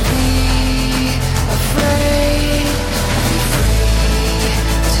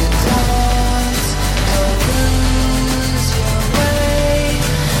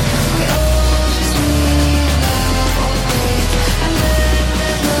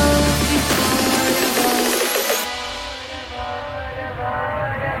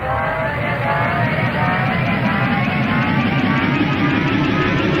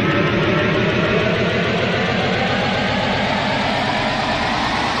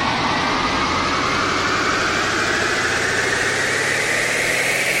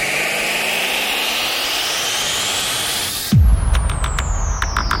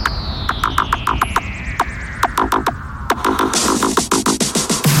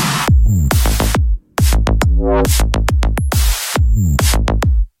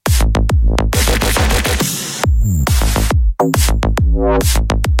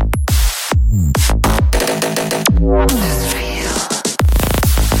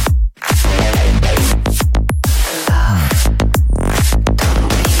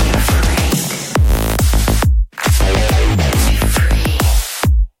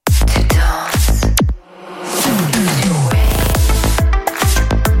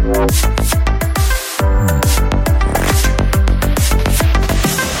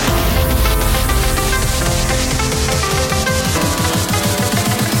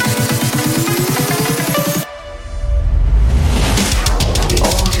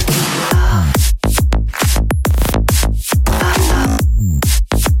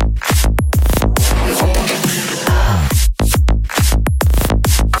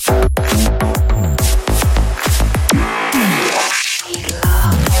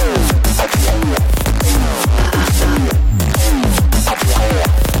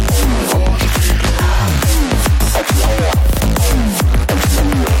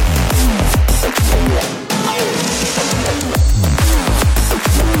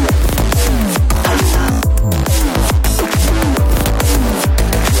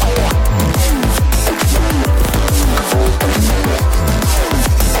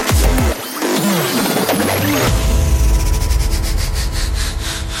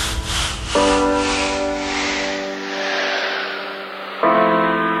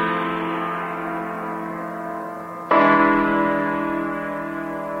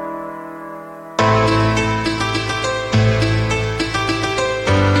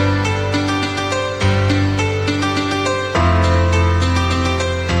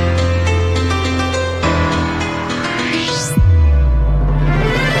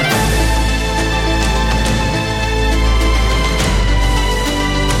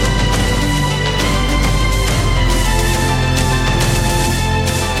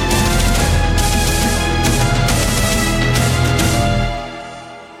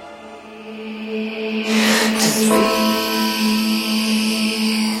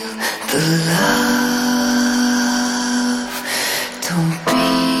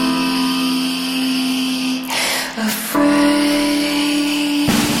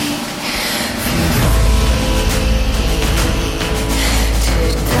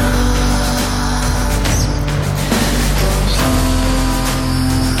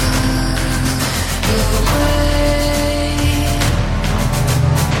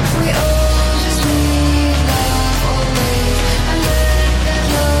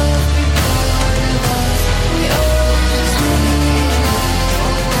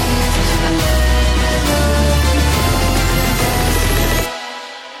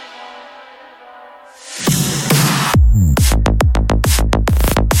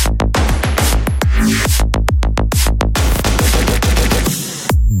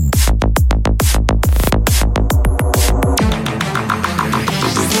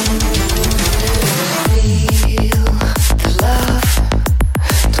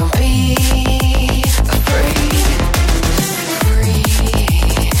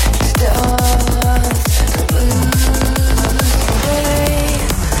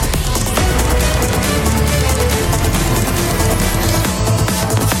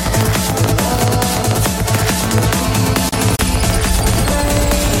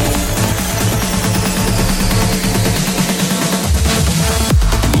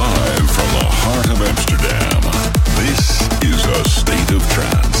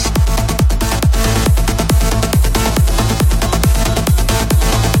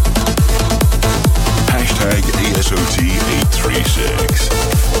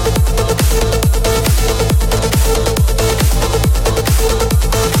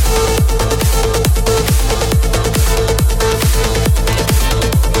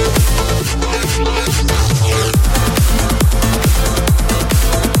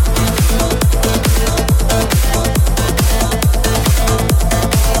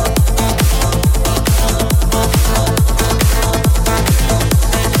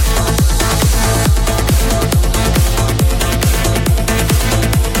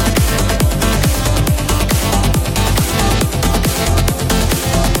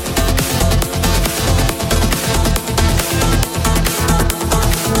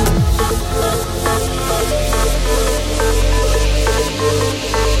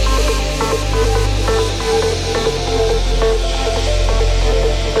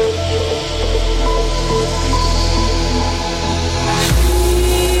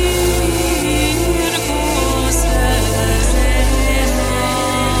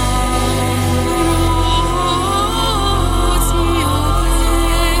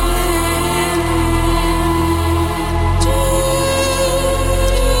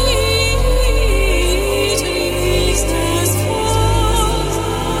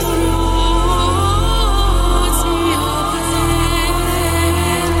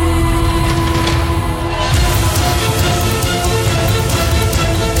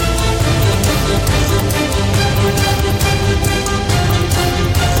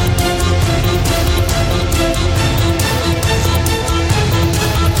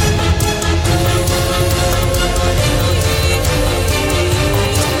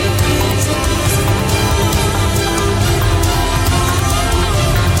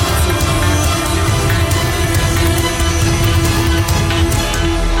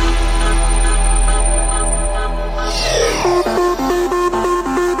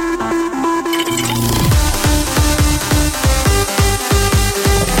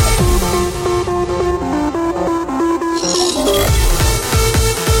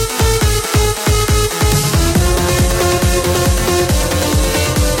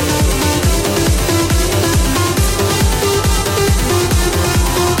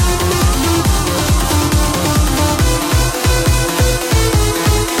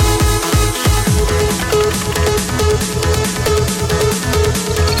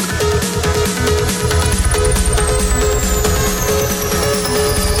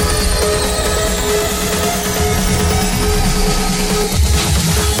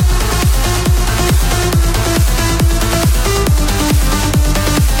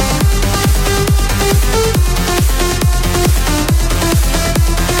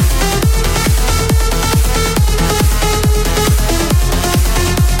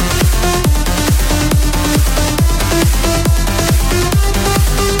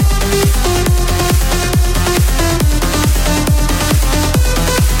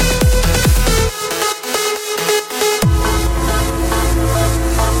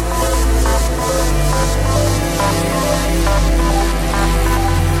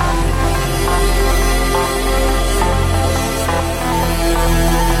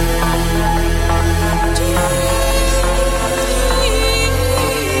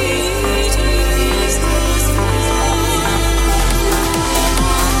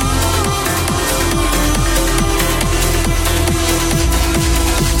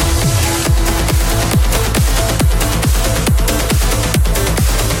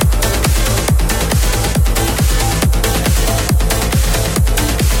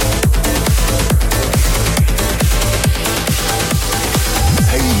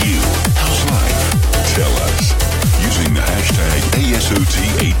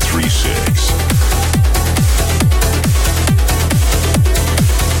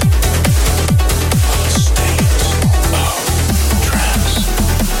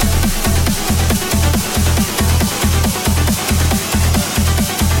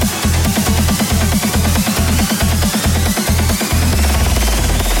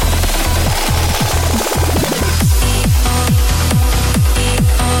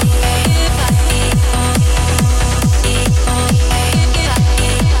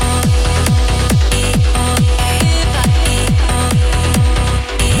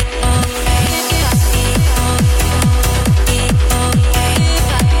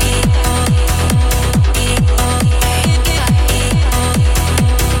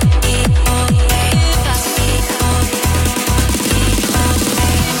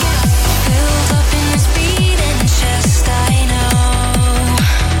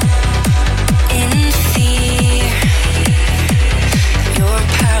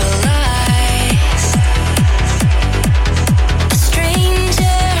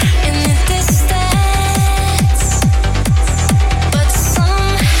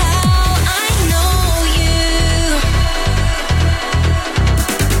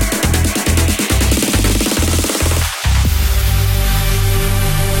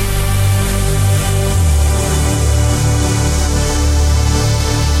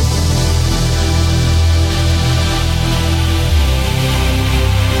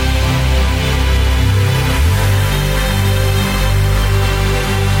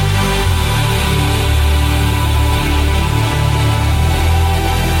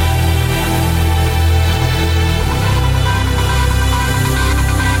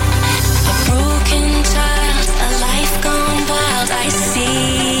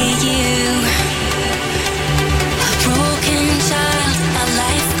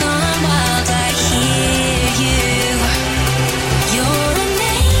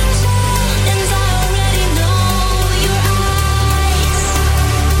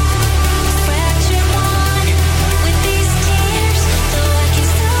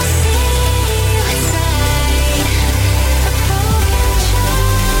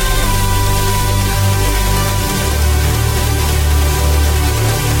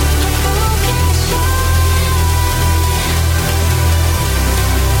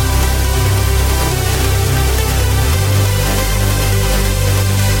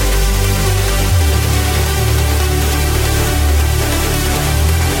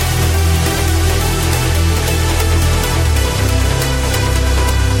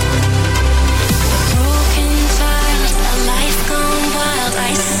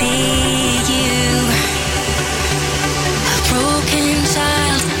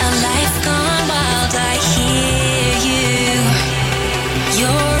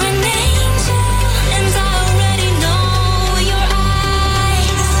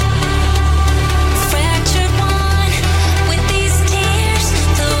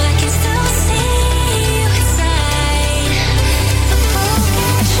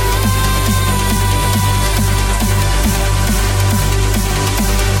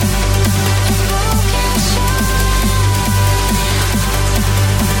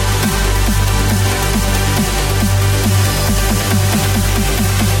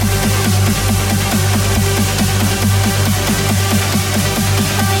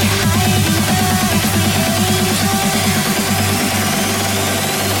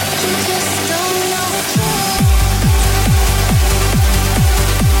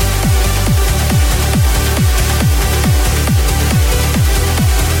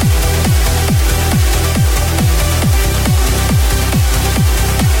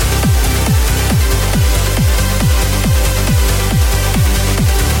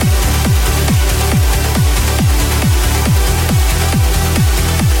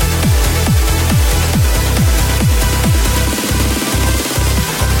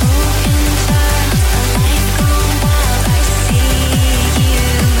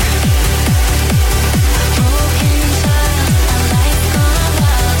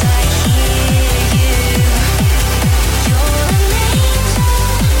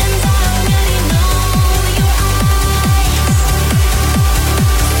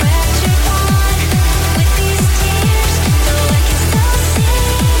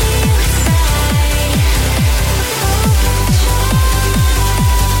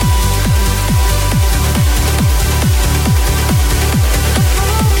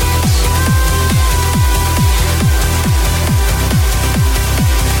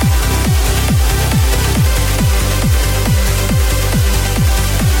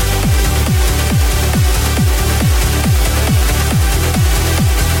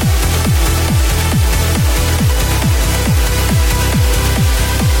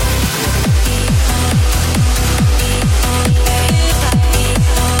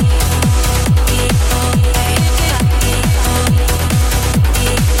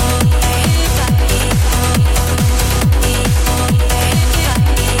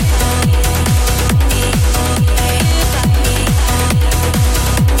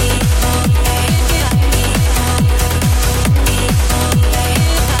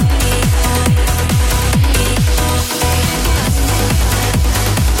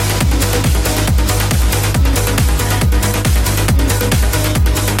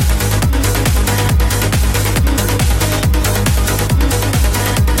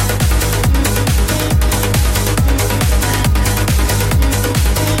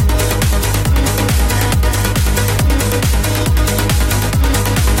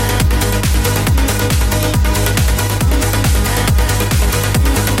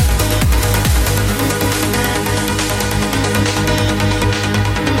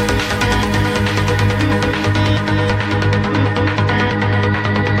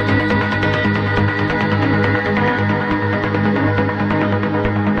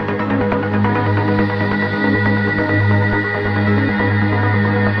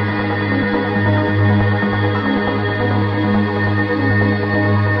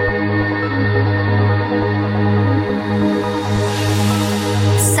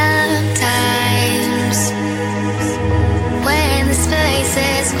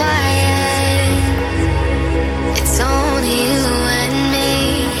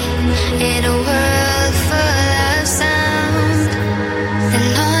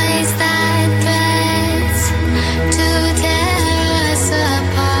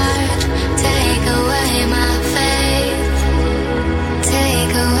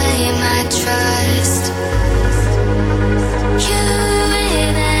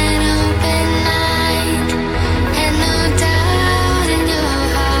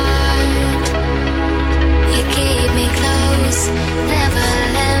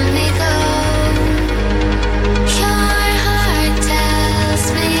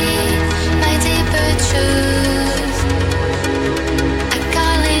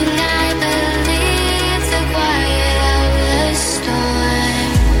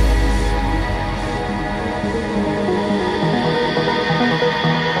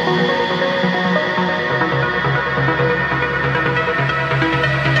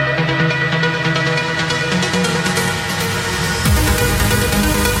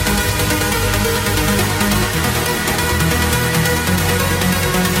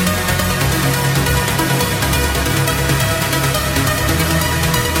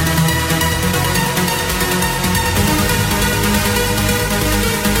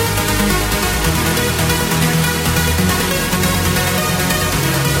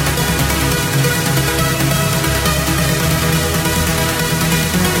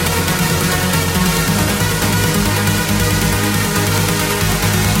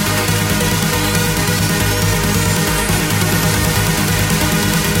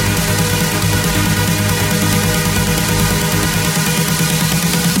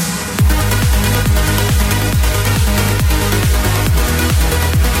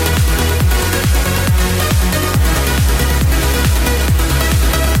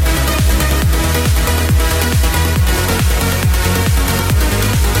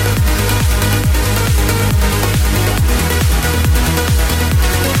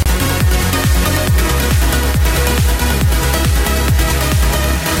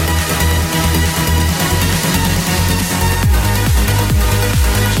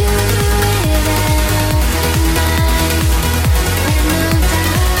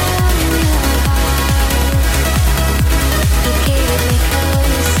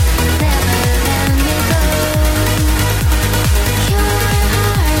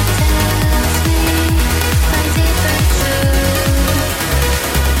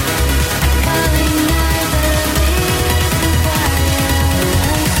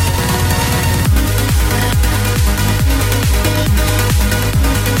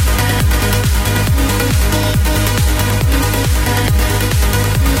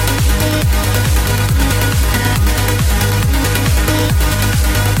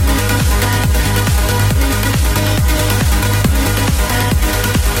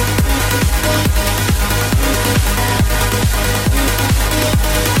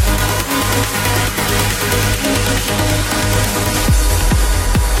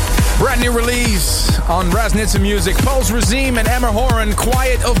Brand new release on Raznitsa Music. Pulse Razim and Emma Horan,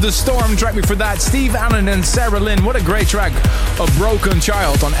 Quiet of the Storm. Track me for that. Steve Allen and Sarah Lynn. What a great track. A Broken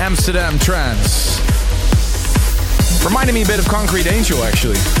Child on Amsterdam Trance. Reminded me a bit of Concrete Angel,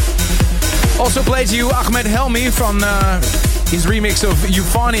 actually. Also played to you Ahmed Helmi from his remix of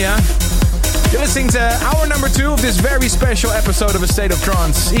Euphania. You're listening to hour number 2 of this very special episode of A State of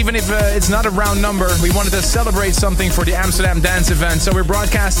Trance. Even if it's not a round number, we wanted to celebrate something for the Amsterdam Dance event. So we're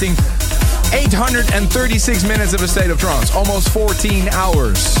broadcasting 836 minutes of A State of Trance, almost 14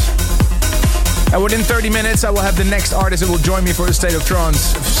 hours. And within 30 minutes, I will have the next artist that will join me for A State of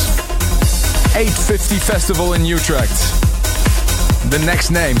Trance 850 Festival in Utrecht. The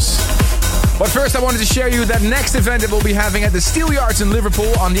next names. But first, I wanted to share you that next event that we'll be having at the Steelyards in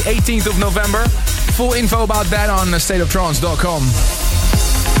Liverpool on the 18th of November. Full info about that on stateoftrance.com.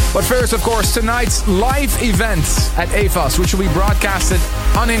 But first, of course, tonight's live event at AFAS, which will be broadcasted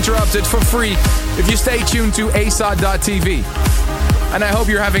uninterrupted for free if you stay tuned to ASOT.tv. And I hope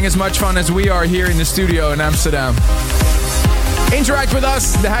you're having as much fun as we are here in the studio in Amsterdam. Interact with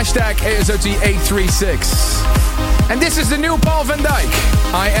us, the hashtag ASOT836. And this is the new Paul van Dyk.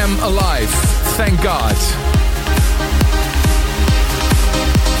 I am alive. Thank God.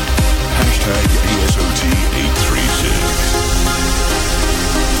 Hashtag ASOT836.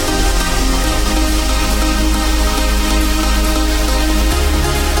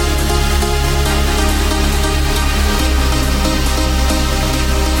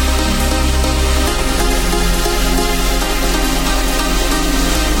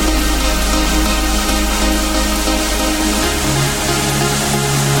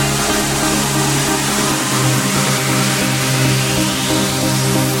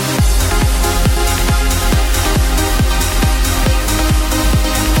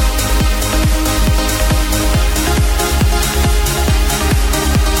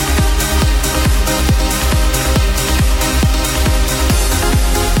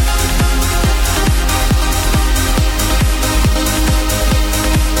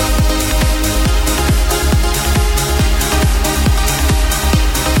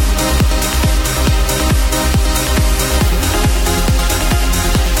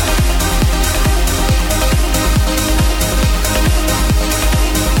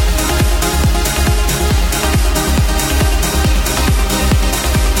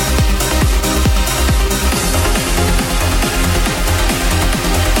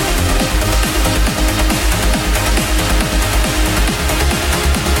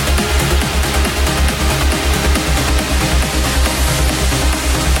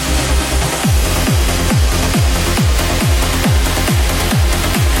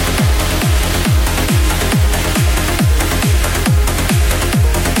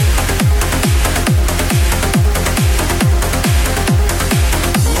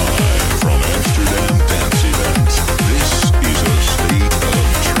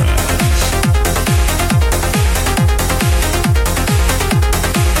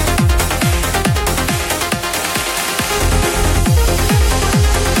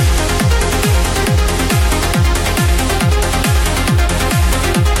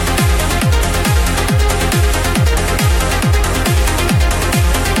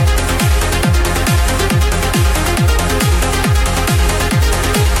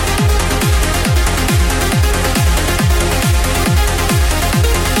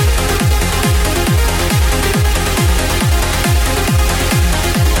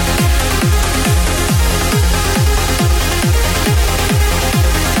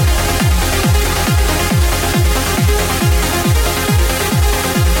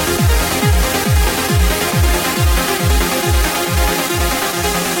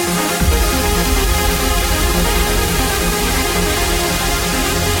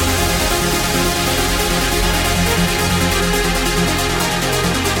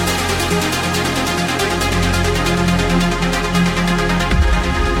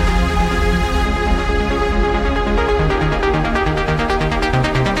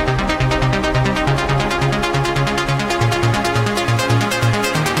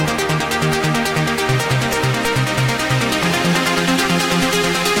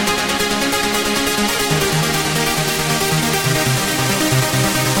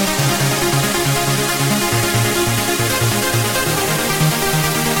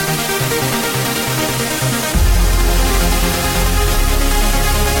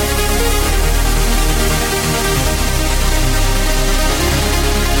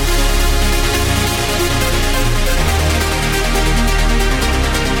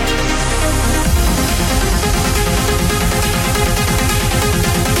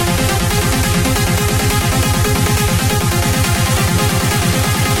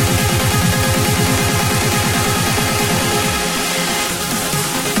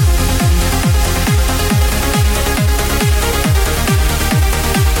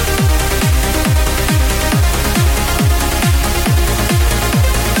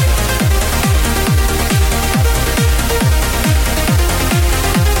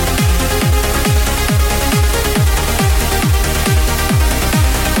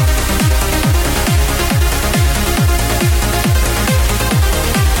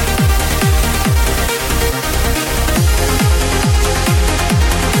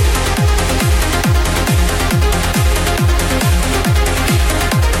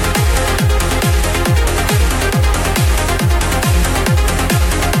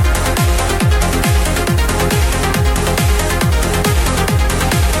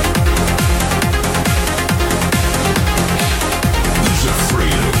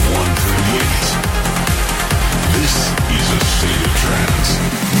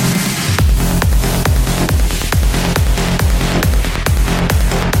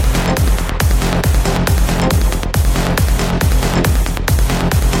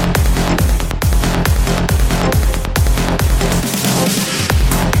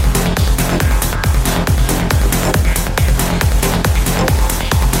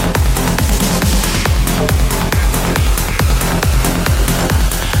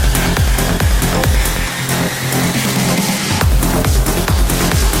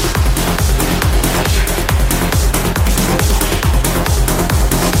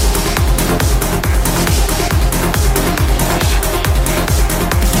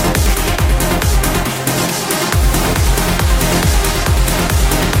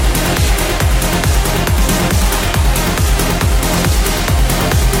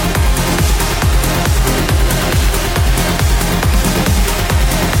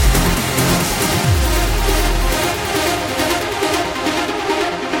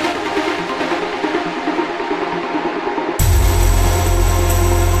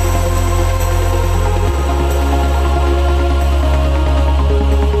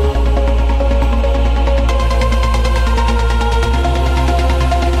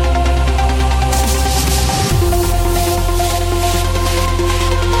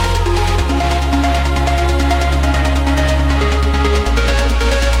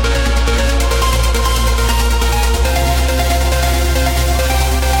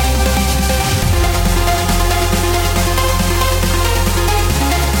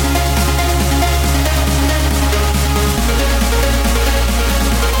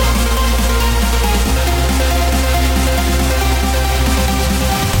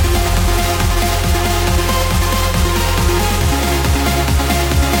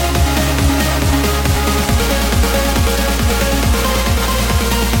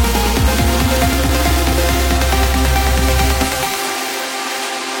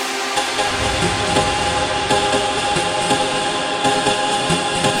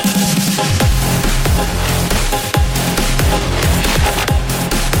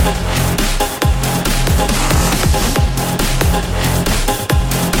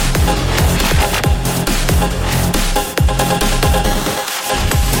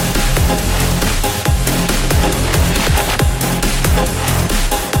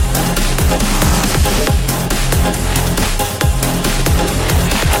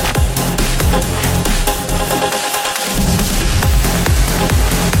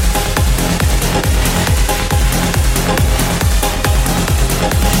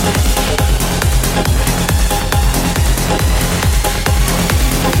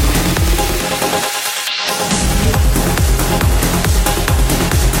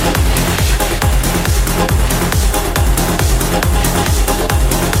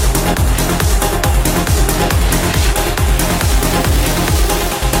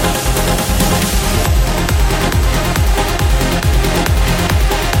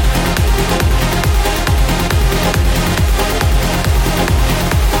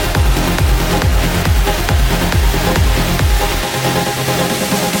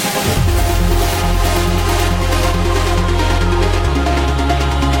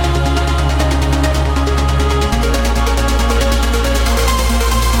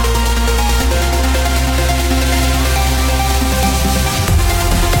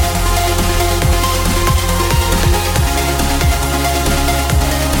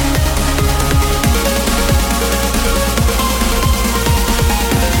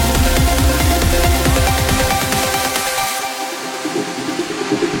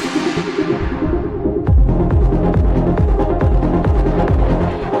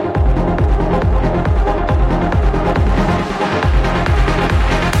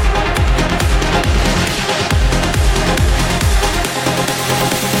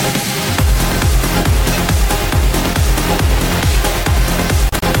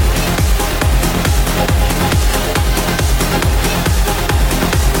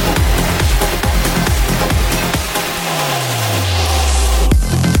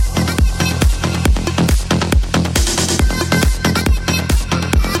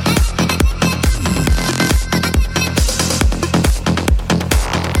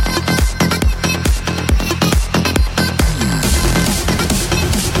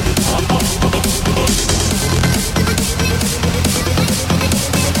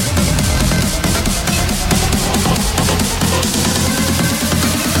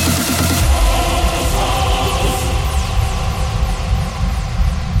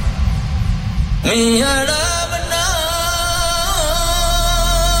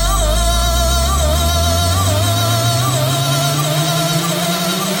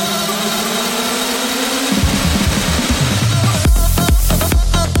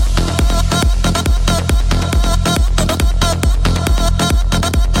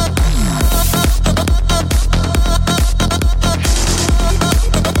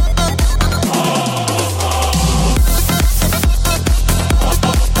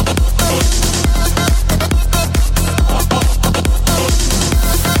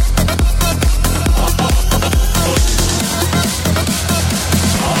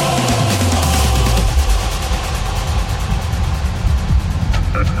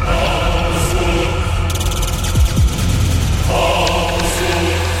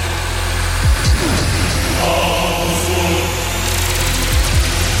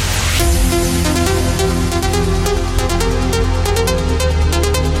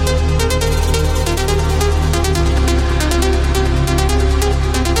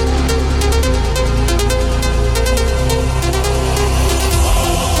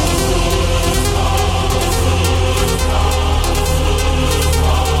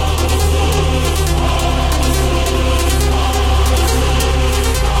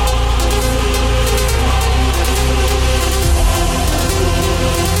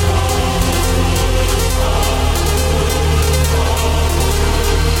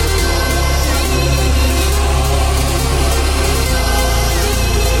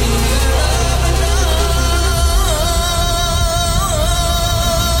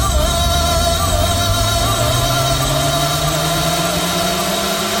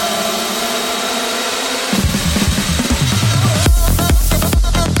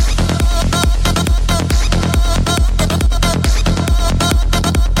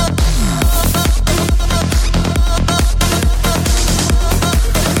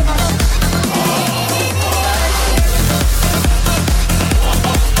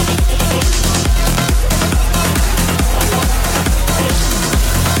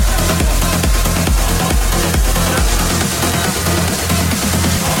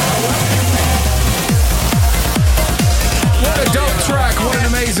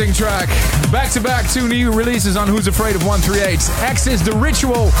 amazing track. Back-to-back 2 new releases on Who's Afraid of 138. Ex's The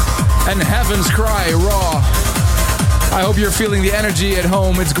Ritual and Heaven's Cry Raw. I hope you're feeling the energy at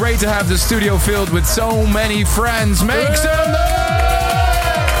home. It's great to have the studio filled with so many friends. Make some noise!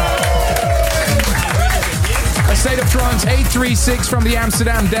 A State of Trance 836 from the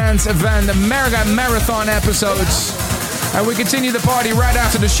Amsterdam Dance Event, the Mega Marathon episodes. And we continue the party right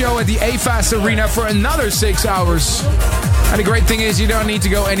after the show at the AFAS Arena for another 6 hours. And the great thing is you don't need to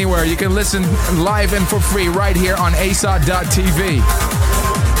go anywhere. You can listen live and for free right here on ASOT.tv.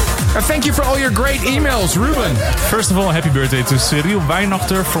 Thank you for all your great emails, Ruben. First of all, happy birthday to Cyril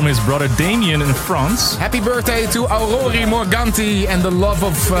Weihnachter from his brother Damien in France. Happy birthday to Aurori Morganti and the love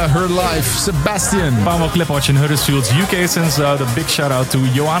of her life, Sebastian. Pavel Klepacz in Huddersfield, UK sends out a big shout out to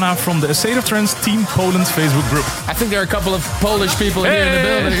Joanna from the A State of Trance Team Poland Facebook group. I think there are a couple of Polish people here in the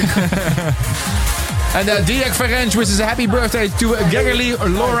building. And Diak Ferenc wishes a happy birthday to Gerli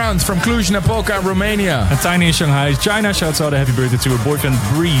Laurent from Cluj-Napoca, Romania. And Tiny in Shanghai, China shouts out a happy birthday to her boyfriend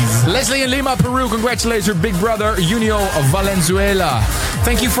Breeze. Leslie in Lima, Peru congratulates her big brother Junio of Valenzuela.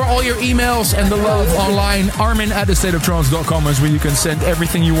 Thank you for all your emails and the love online. Armin@astateoftrance.com is where you can send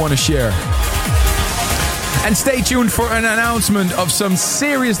everything you want to share. And stay tuned for an announcement of some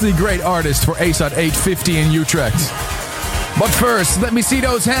seriously great artists for ASOT 850 in Utrecht. But first, let me see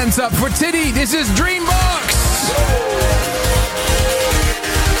those hands up for Tiddy. This is Dreambox.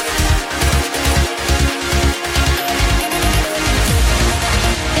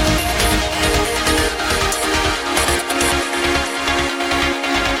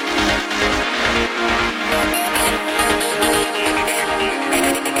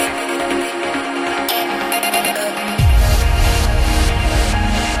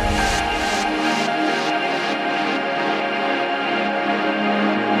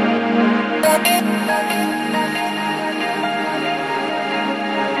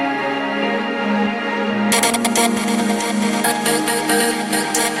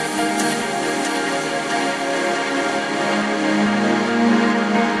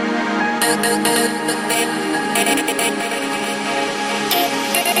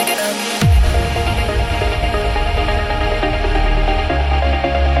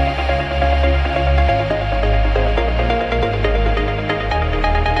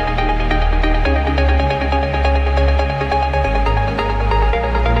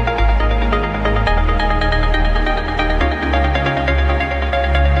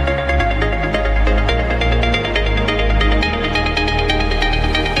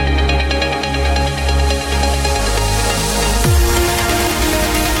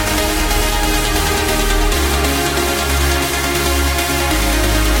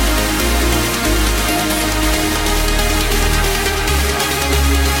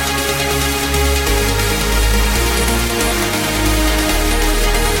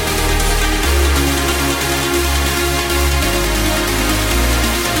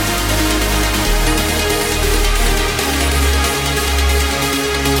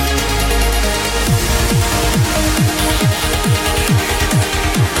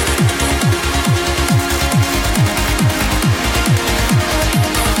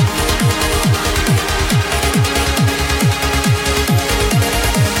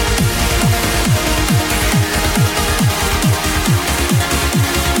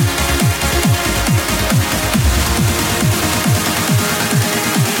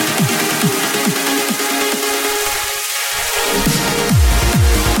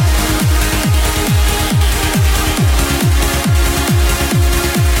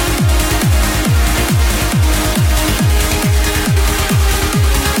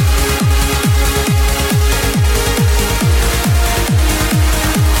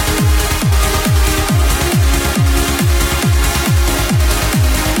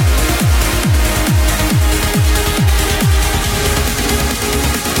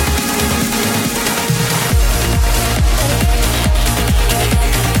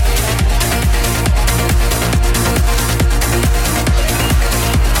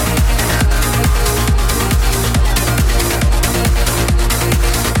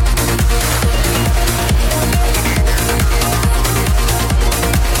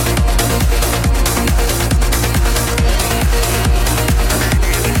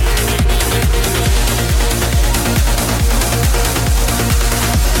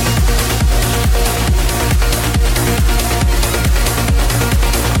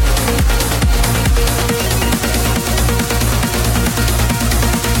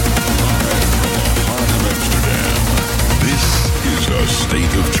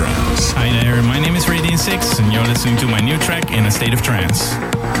 6, and you're listening to my new track, In a State of Trance.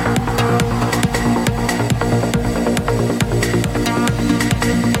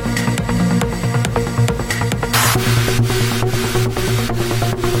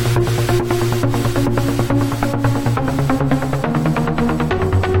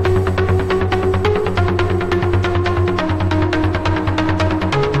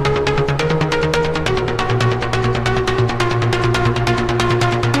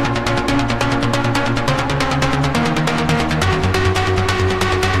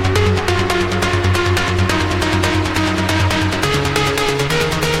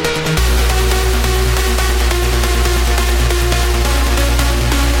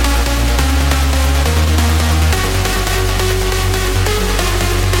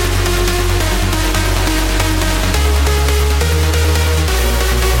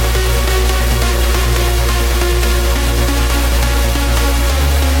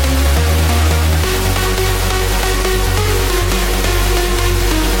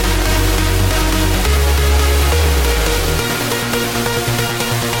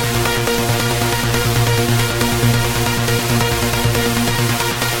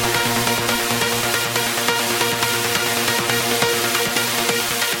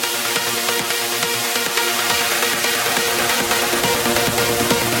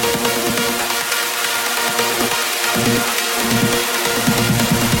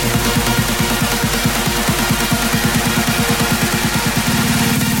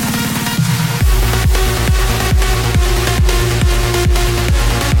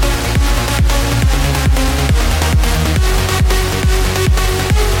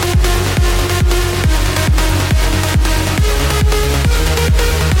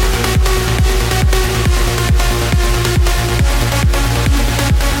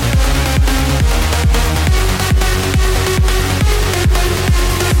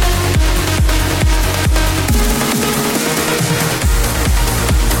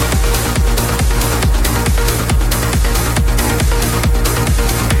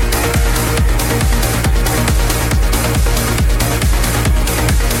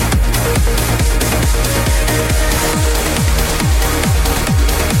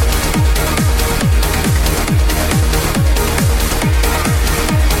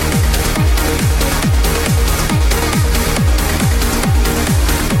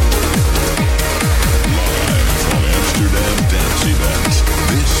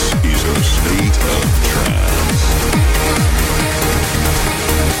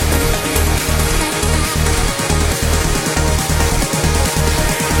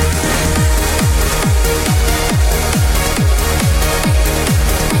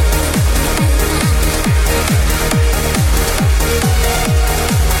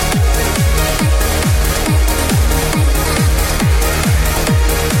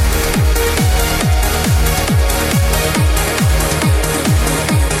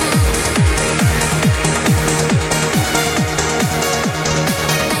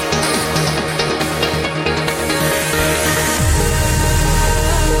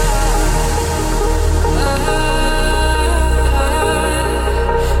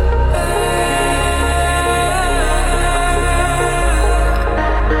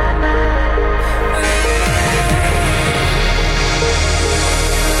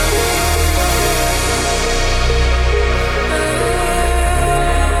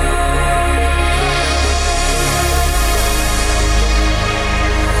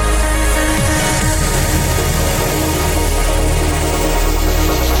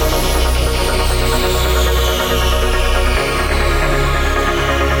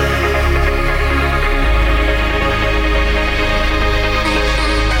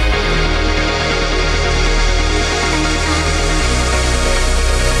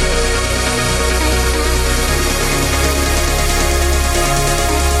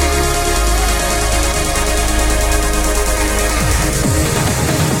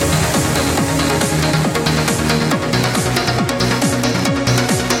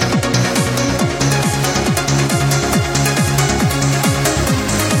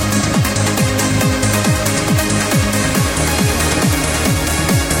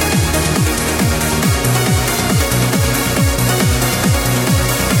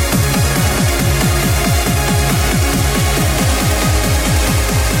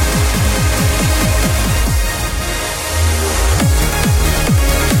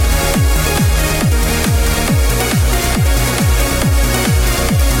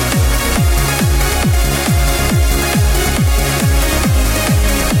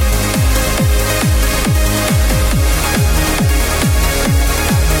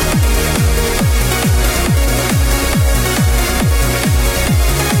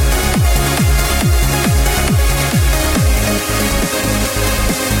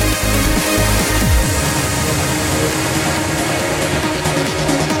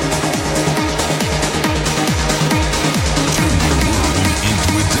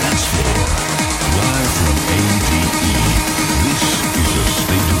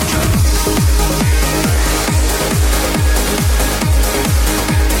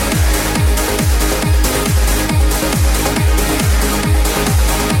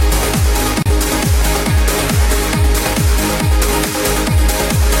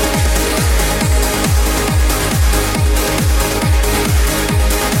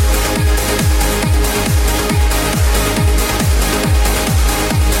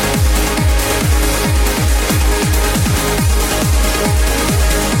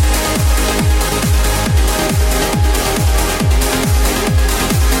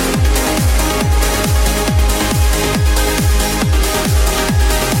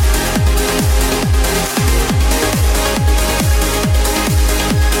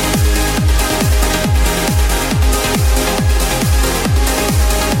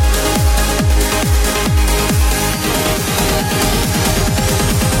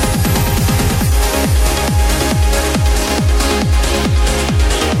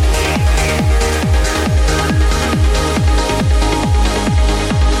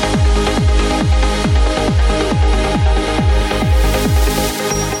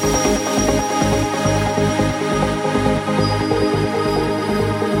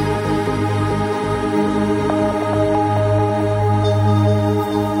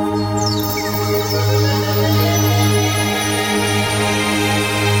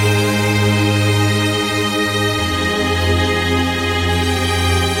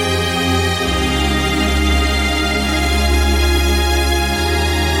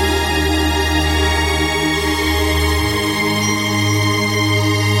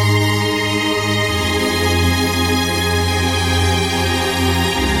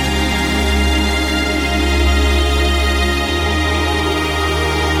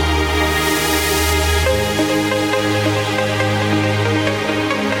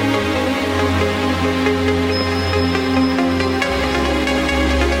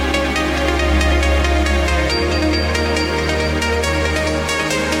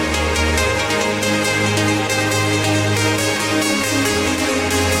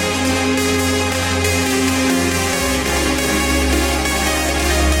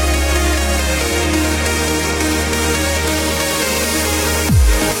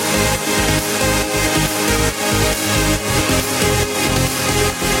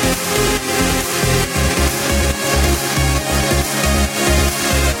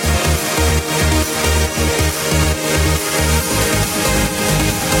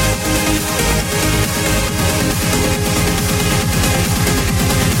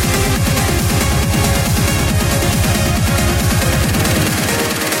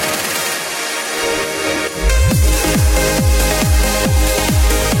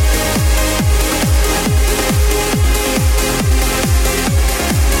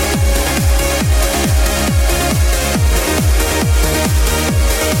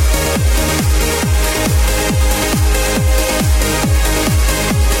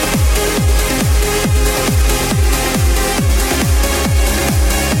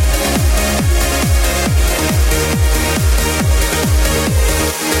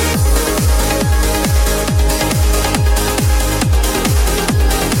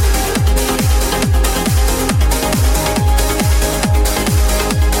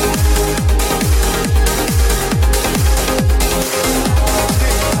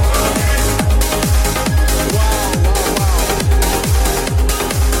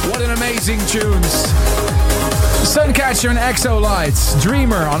 Scratcher and Exo Lights.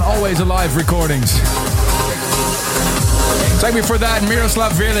 Dreamer on Always Alive recordings. Take me for that,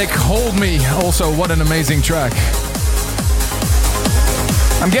 Miroslav Virlik, Hold Me. Also, what an amazing track.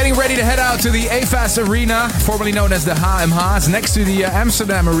 I'm getting ready to head out to the AFAS Arena, formerly known as the HMH's, next to the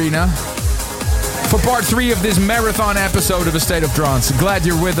Amsterdam Arena, for part 3 of this marathon episode of A State of Trance. Glad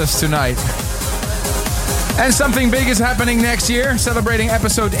you're with us tonight. And something big is happening next year, celebrating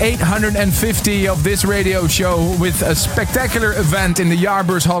episode 850 of this radio show with a spectacular event in the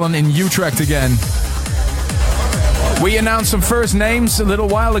Jaarbeurshallen in Utrecht again. We announced some first names a little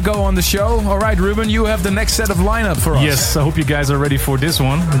while ago on the show. All right, Ruben, you have the next set of lineup for us. Yes, I hope you guys are ready for this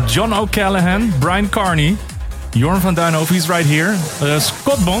one. John O'Callaghan, Brian Carney, Jorn van Duinhoven, he's right here,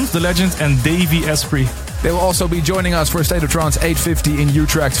 Scott Bond, the legend, and Davey Asprey. They will also be joining us for State of Trance 850 in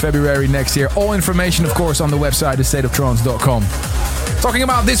Utrecht, February next year. All information, of course, on the website, thestateoftrance.com. Talking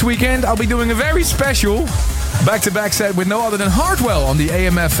about this weekend, I'll be doing a very special back-to-back set with no other than Hardwell on the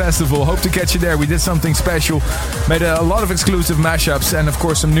AMF Festival. Hope to catch you there. We did something special, made a lot of exclusive mashups, and of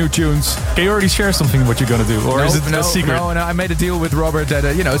course some new tunes. Can you already share something what you're gonna do, or is it a secret? No, I made a deal with Robert that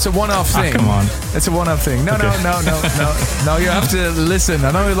it's a one-off thing. Come on, it's a one-off thing. No, okay. no. You have to listen.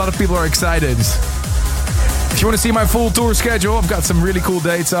 I know a lot of people are excited. If you want to see my full tour schedule, I've got some really cool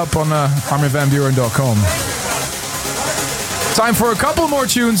dates up on ArminVanburen.com. Time for a couple more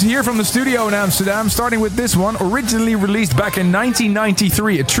tunes here from the studio in Amsterdam, starting with this one, originally released back in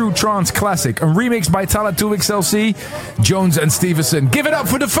 1993, a true trance classic, a remix by Tala 2XLC, Jones and Stevenson. Give it up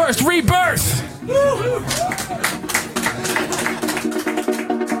for the first Rebirth!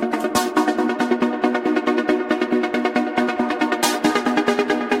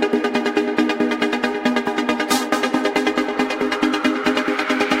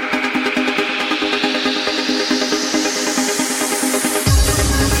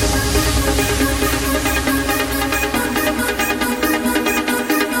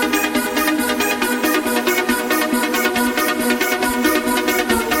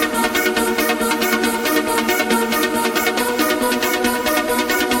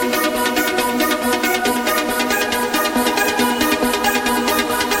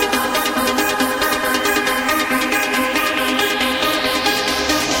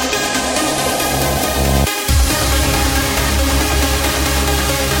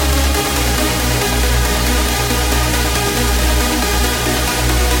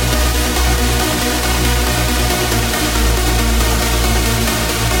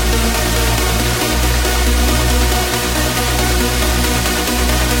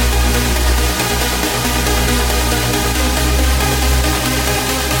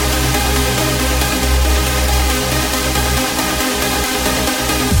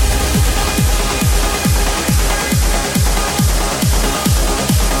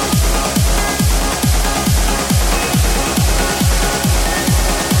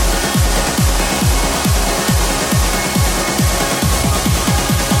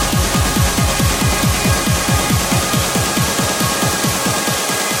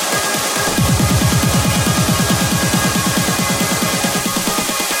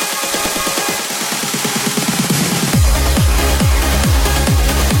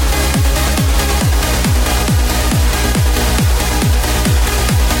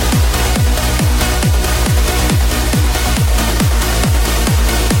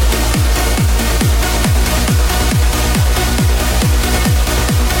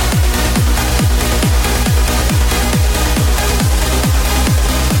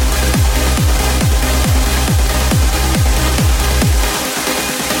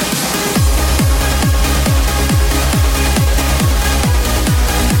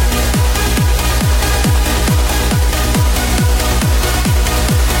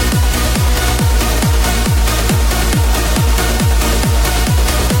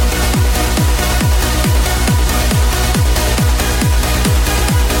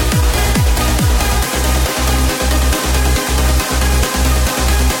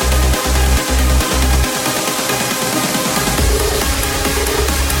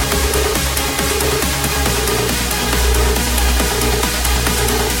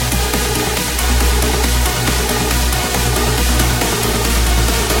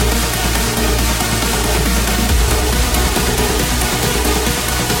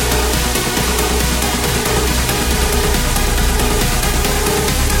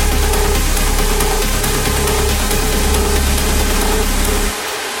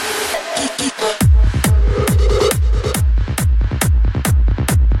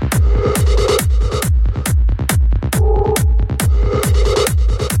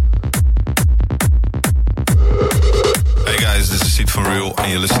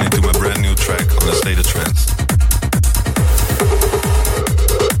 You're listening to my brand new track on A State of Trance.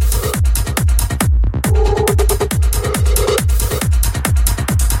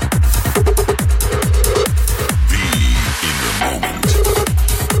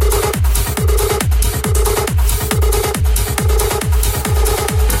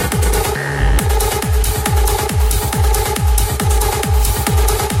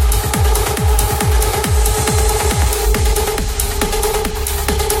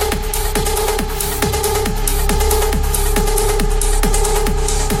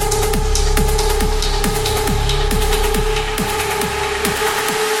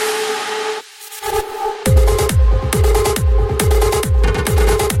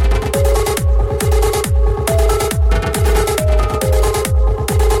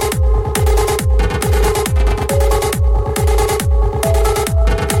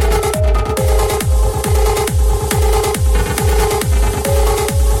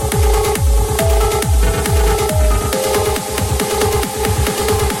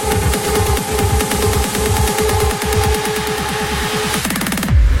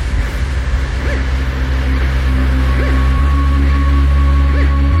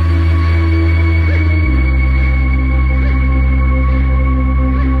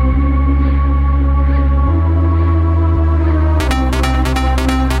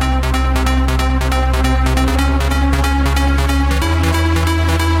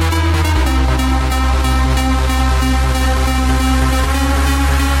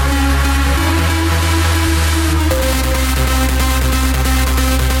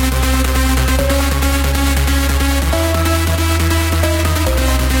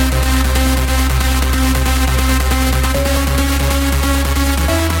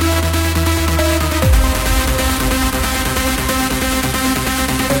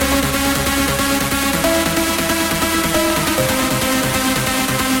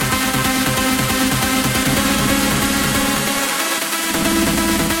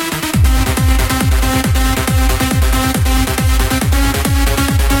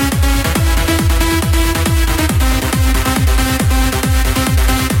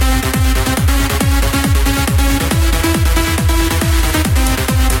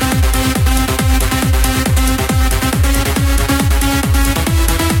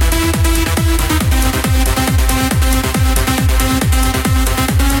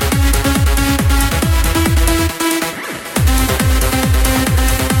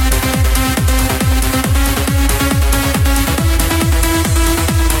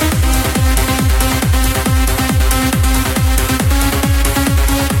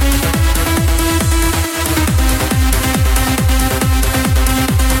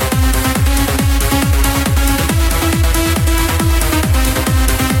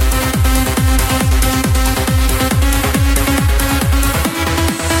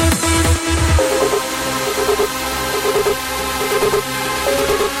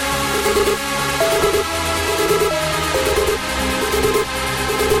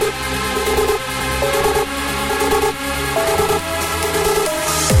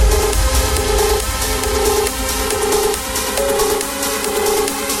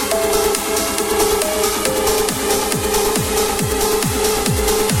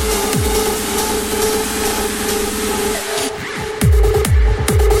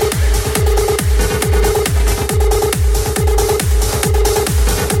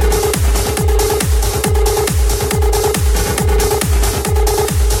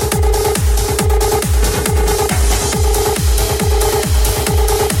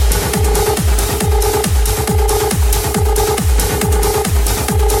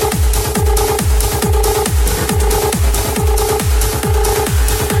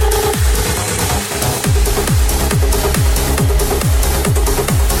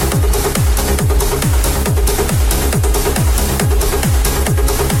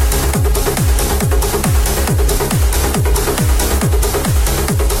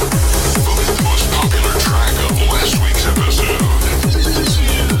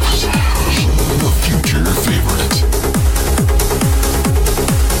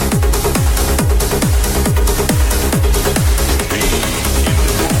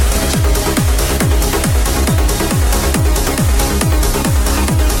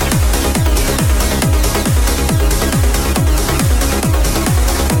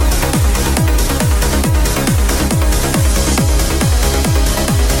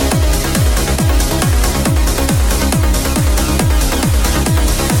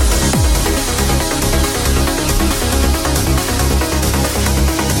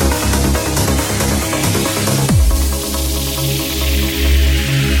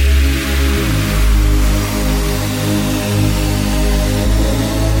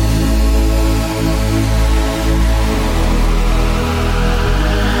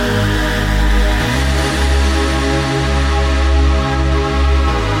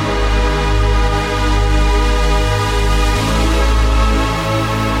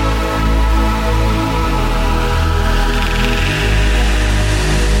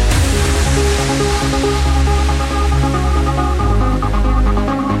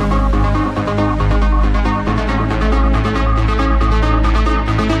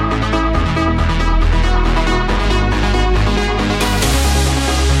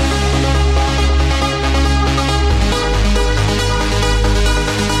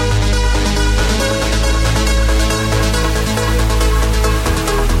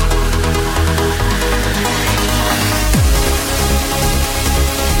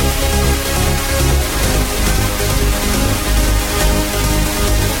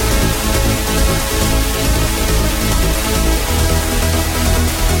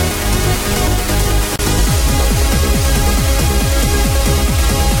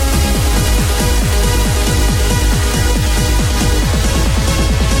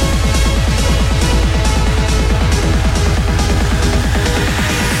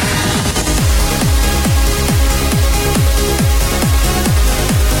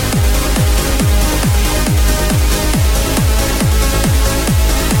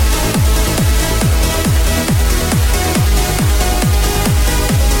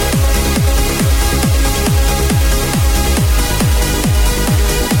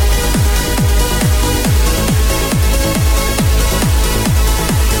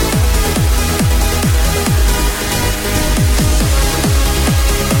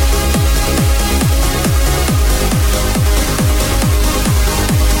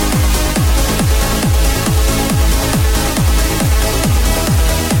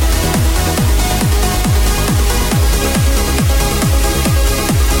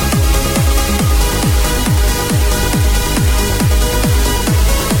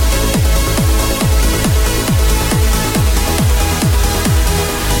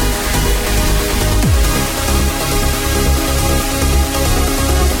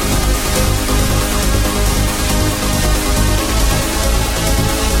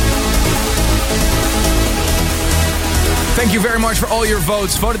 Thank you very much for all your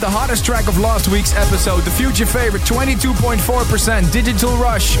votes. Voted the hottest track of last week's episode. The future favorite, 22.4%. Digital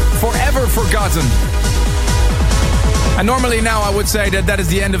Rush, Forever Forgotten. And normally now I would say that is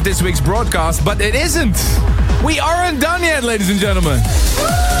the end of this week's broadcast, but it isn't. We aren't done yet, ladies and gentlemen.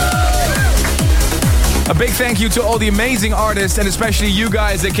 A big thank you to all the amazing artists and especially you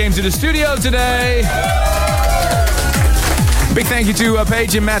guys that came to the studio today. Big thank you to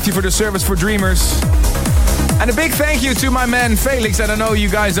Paige and Matthew for the service for Dreamers. And a big thank you to my man Felix. And I know you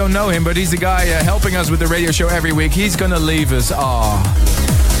guys don't know him, but he's the guy helping us with the radio show every week. He's gonna leave us.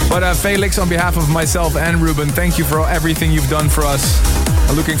 But Felix, on behalf of myself and Ruben, thank you for everything you've done for us.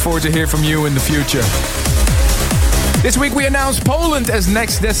 I'm looking forward to hear from you in the future. This week we announced Poland as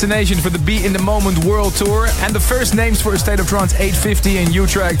next destination for the Be in the Moment World Tour and the first names for A State of Trance 850 in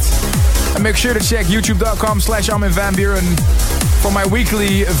Utrecht. And make sure to check youtube.com/Armin van Buuren for my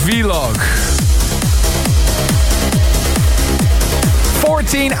weekly vlog.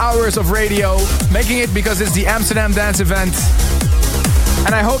 14 hours of radio, making it because it's the Amsterdam Dance event.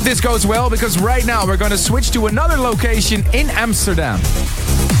 And I hope this goes well, because right now we're going to switch to another location in Amsterdam.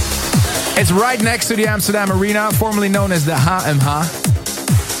 It's right next to the Amsterdam Arena, formerly known as the HMH.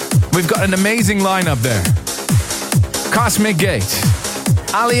 We've got an amazing lineup there. Cosmic Gate,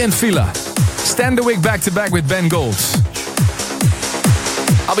 Ali and Fila, Stand the Week back-to-back with Ben Gold.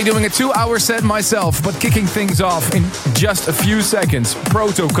 I'll be doing a 2-hour set myself, but kicking things off in just a few seconds,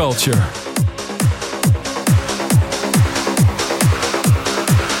 Protoculture.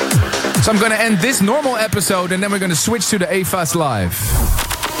 So I'm going to end this normal episode and then we're going to switch to the AFAS Live.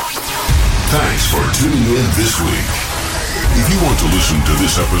 Thanks for tuning in this week. If you want to listen to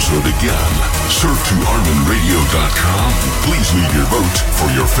this episode again, surf to ArminRadio.com. Please leave your vote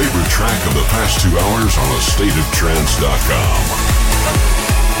for your favorite track of the past 2 hours on AstateOfTrance.com.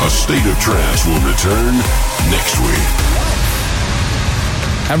 A State of Trance will return next week.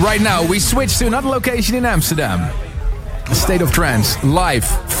 And right now we switch to another location in Amsterdam. A State of Trance, live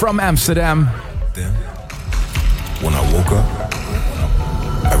from Amsterdam. Then, when I woke up,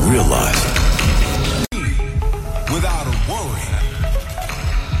 I realized, without a worry.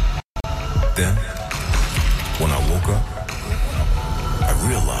 Then, when I woke up, I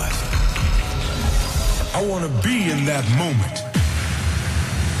realized, I want to be in that moment.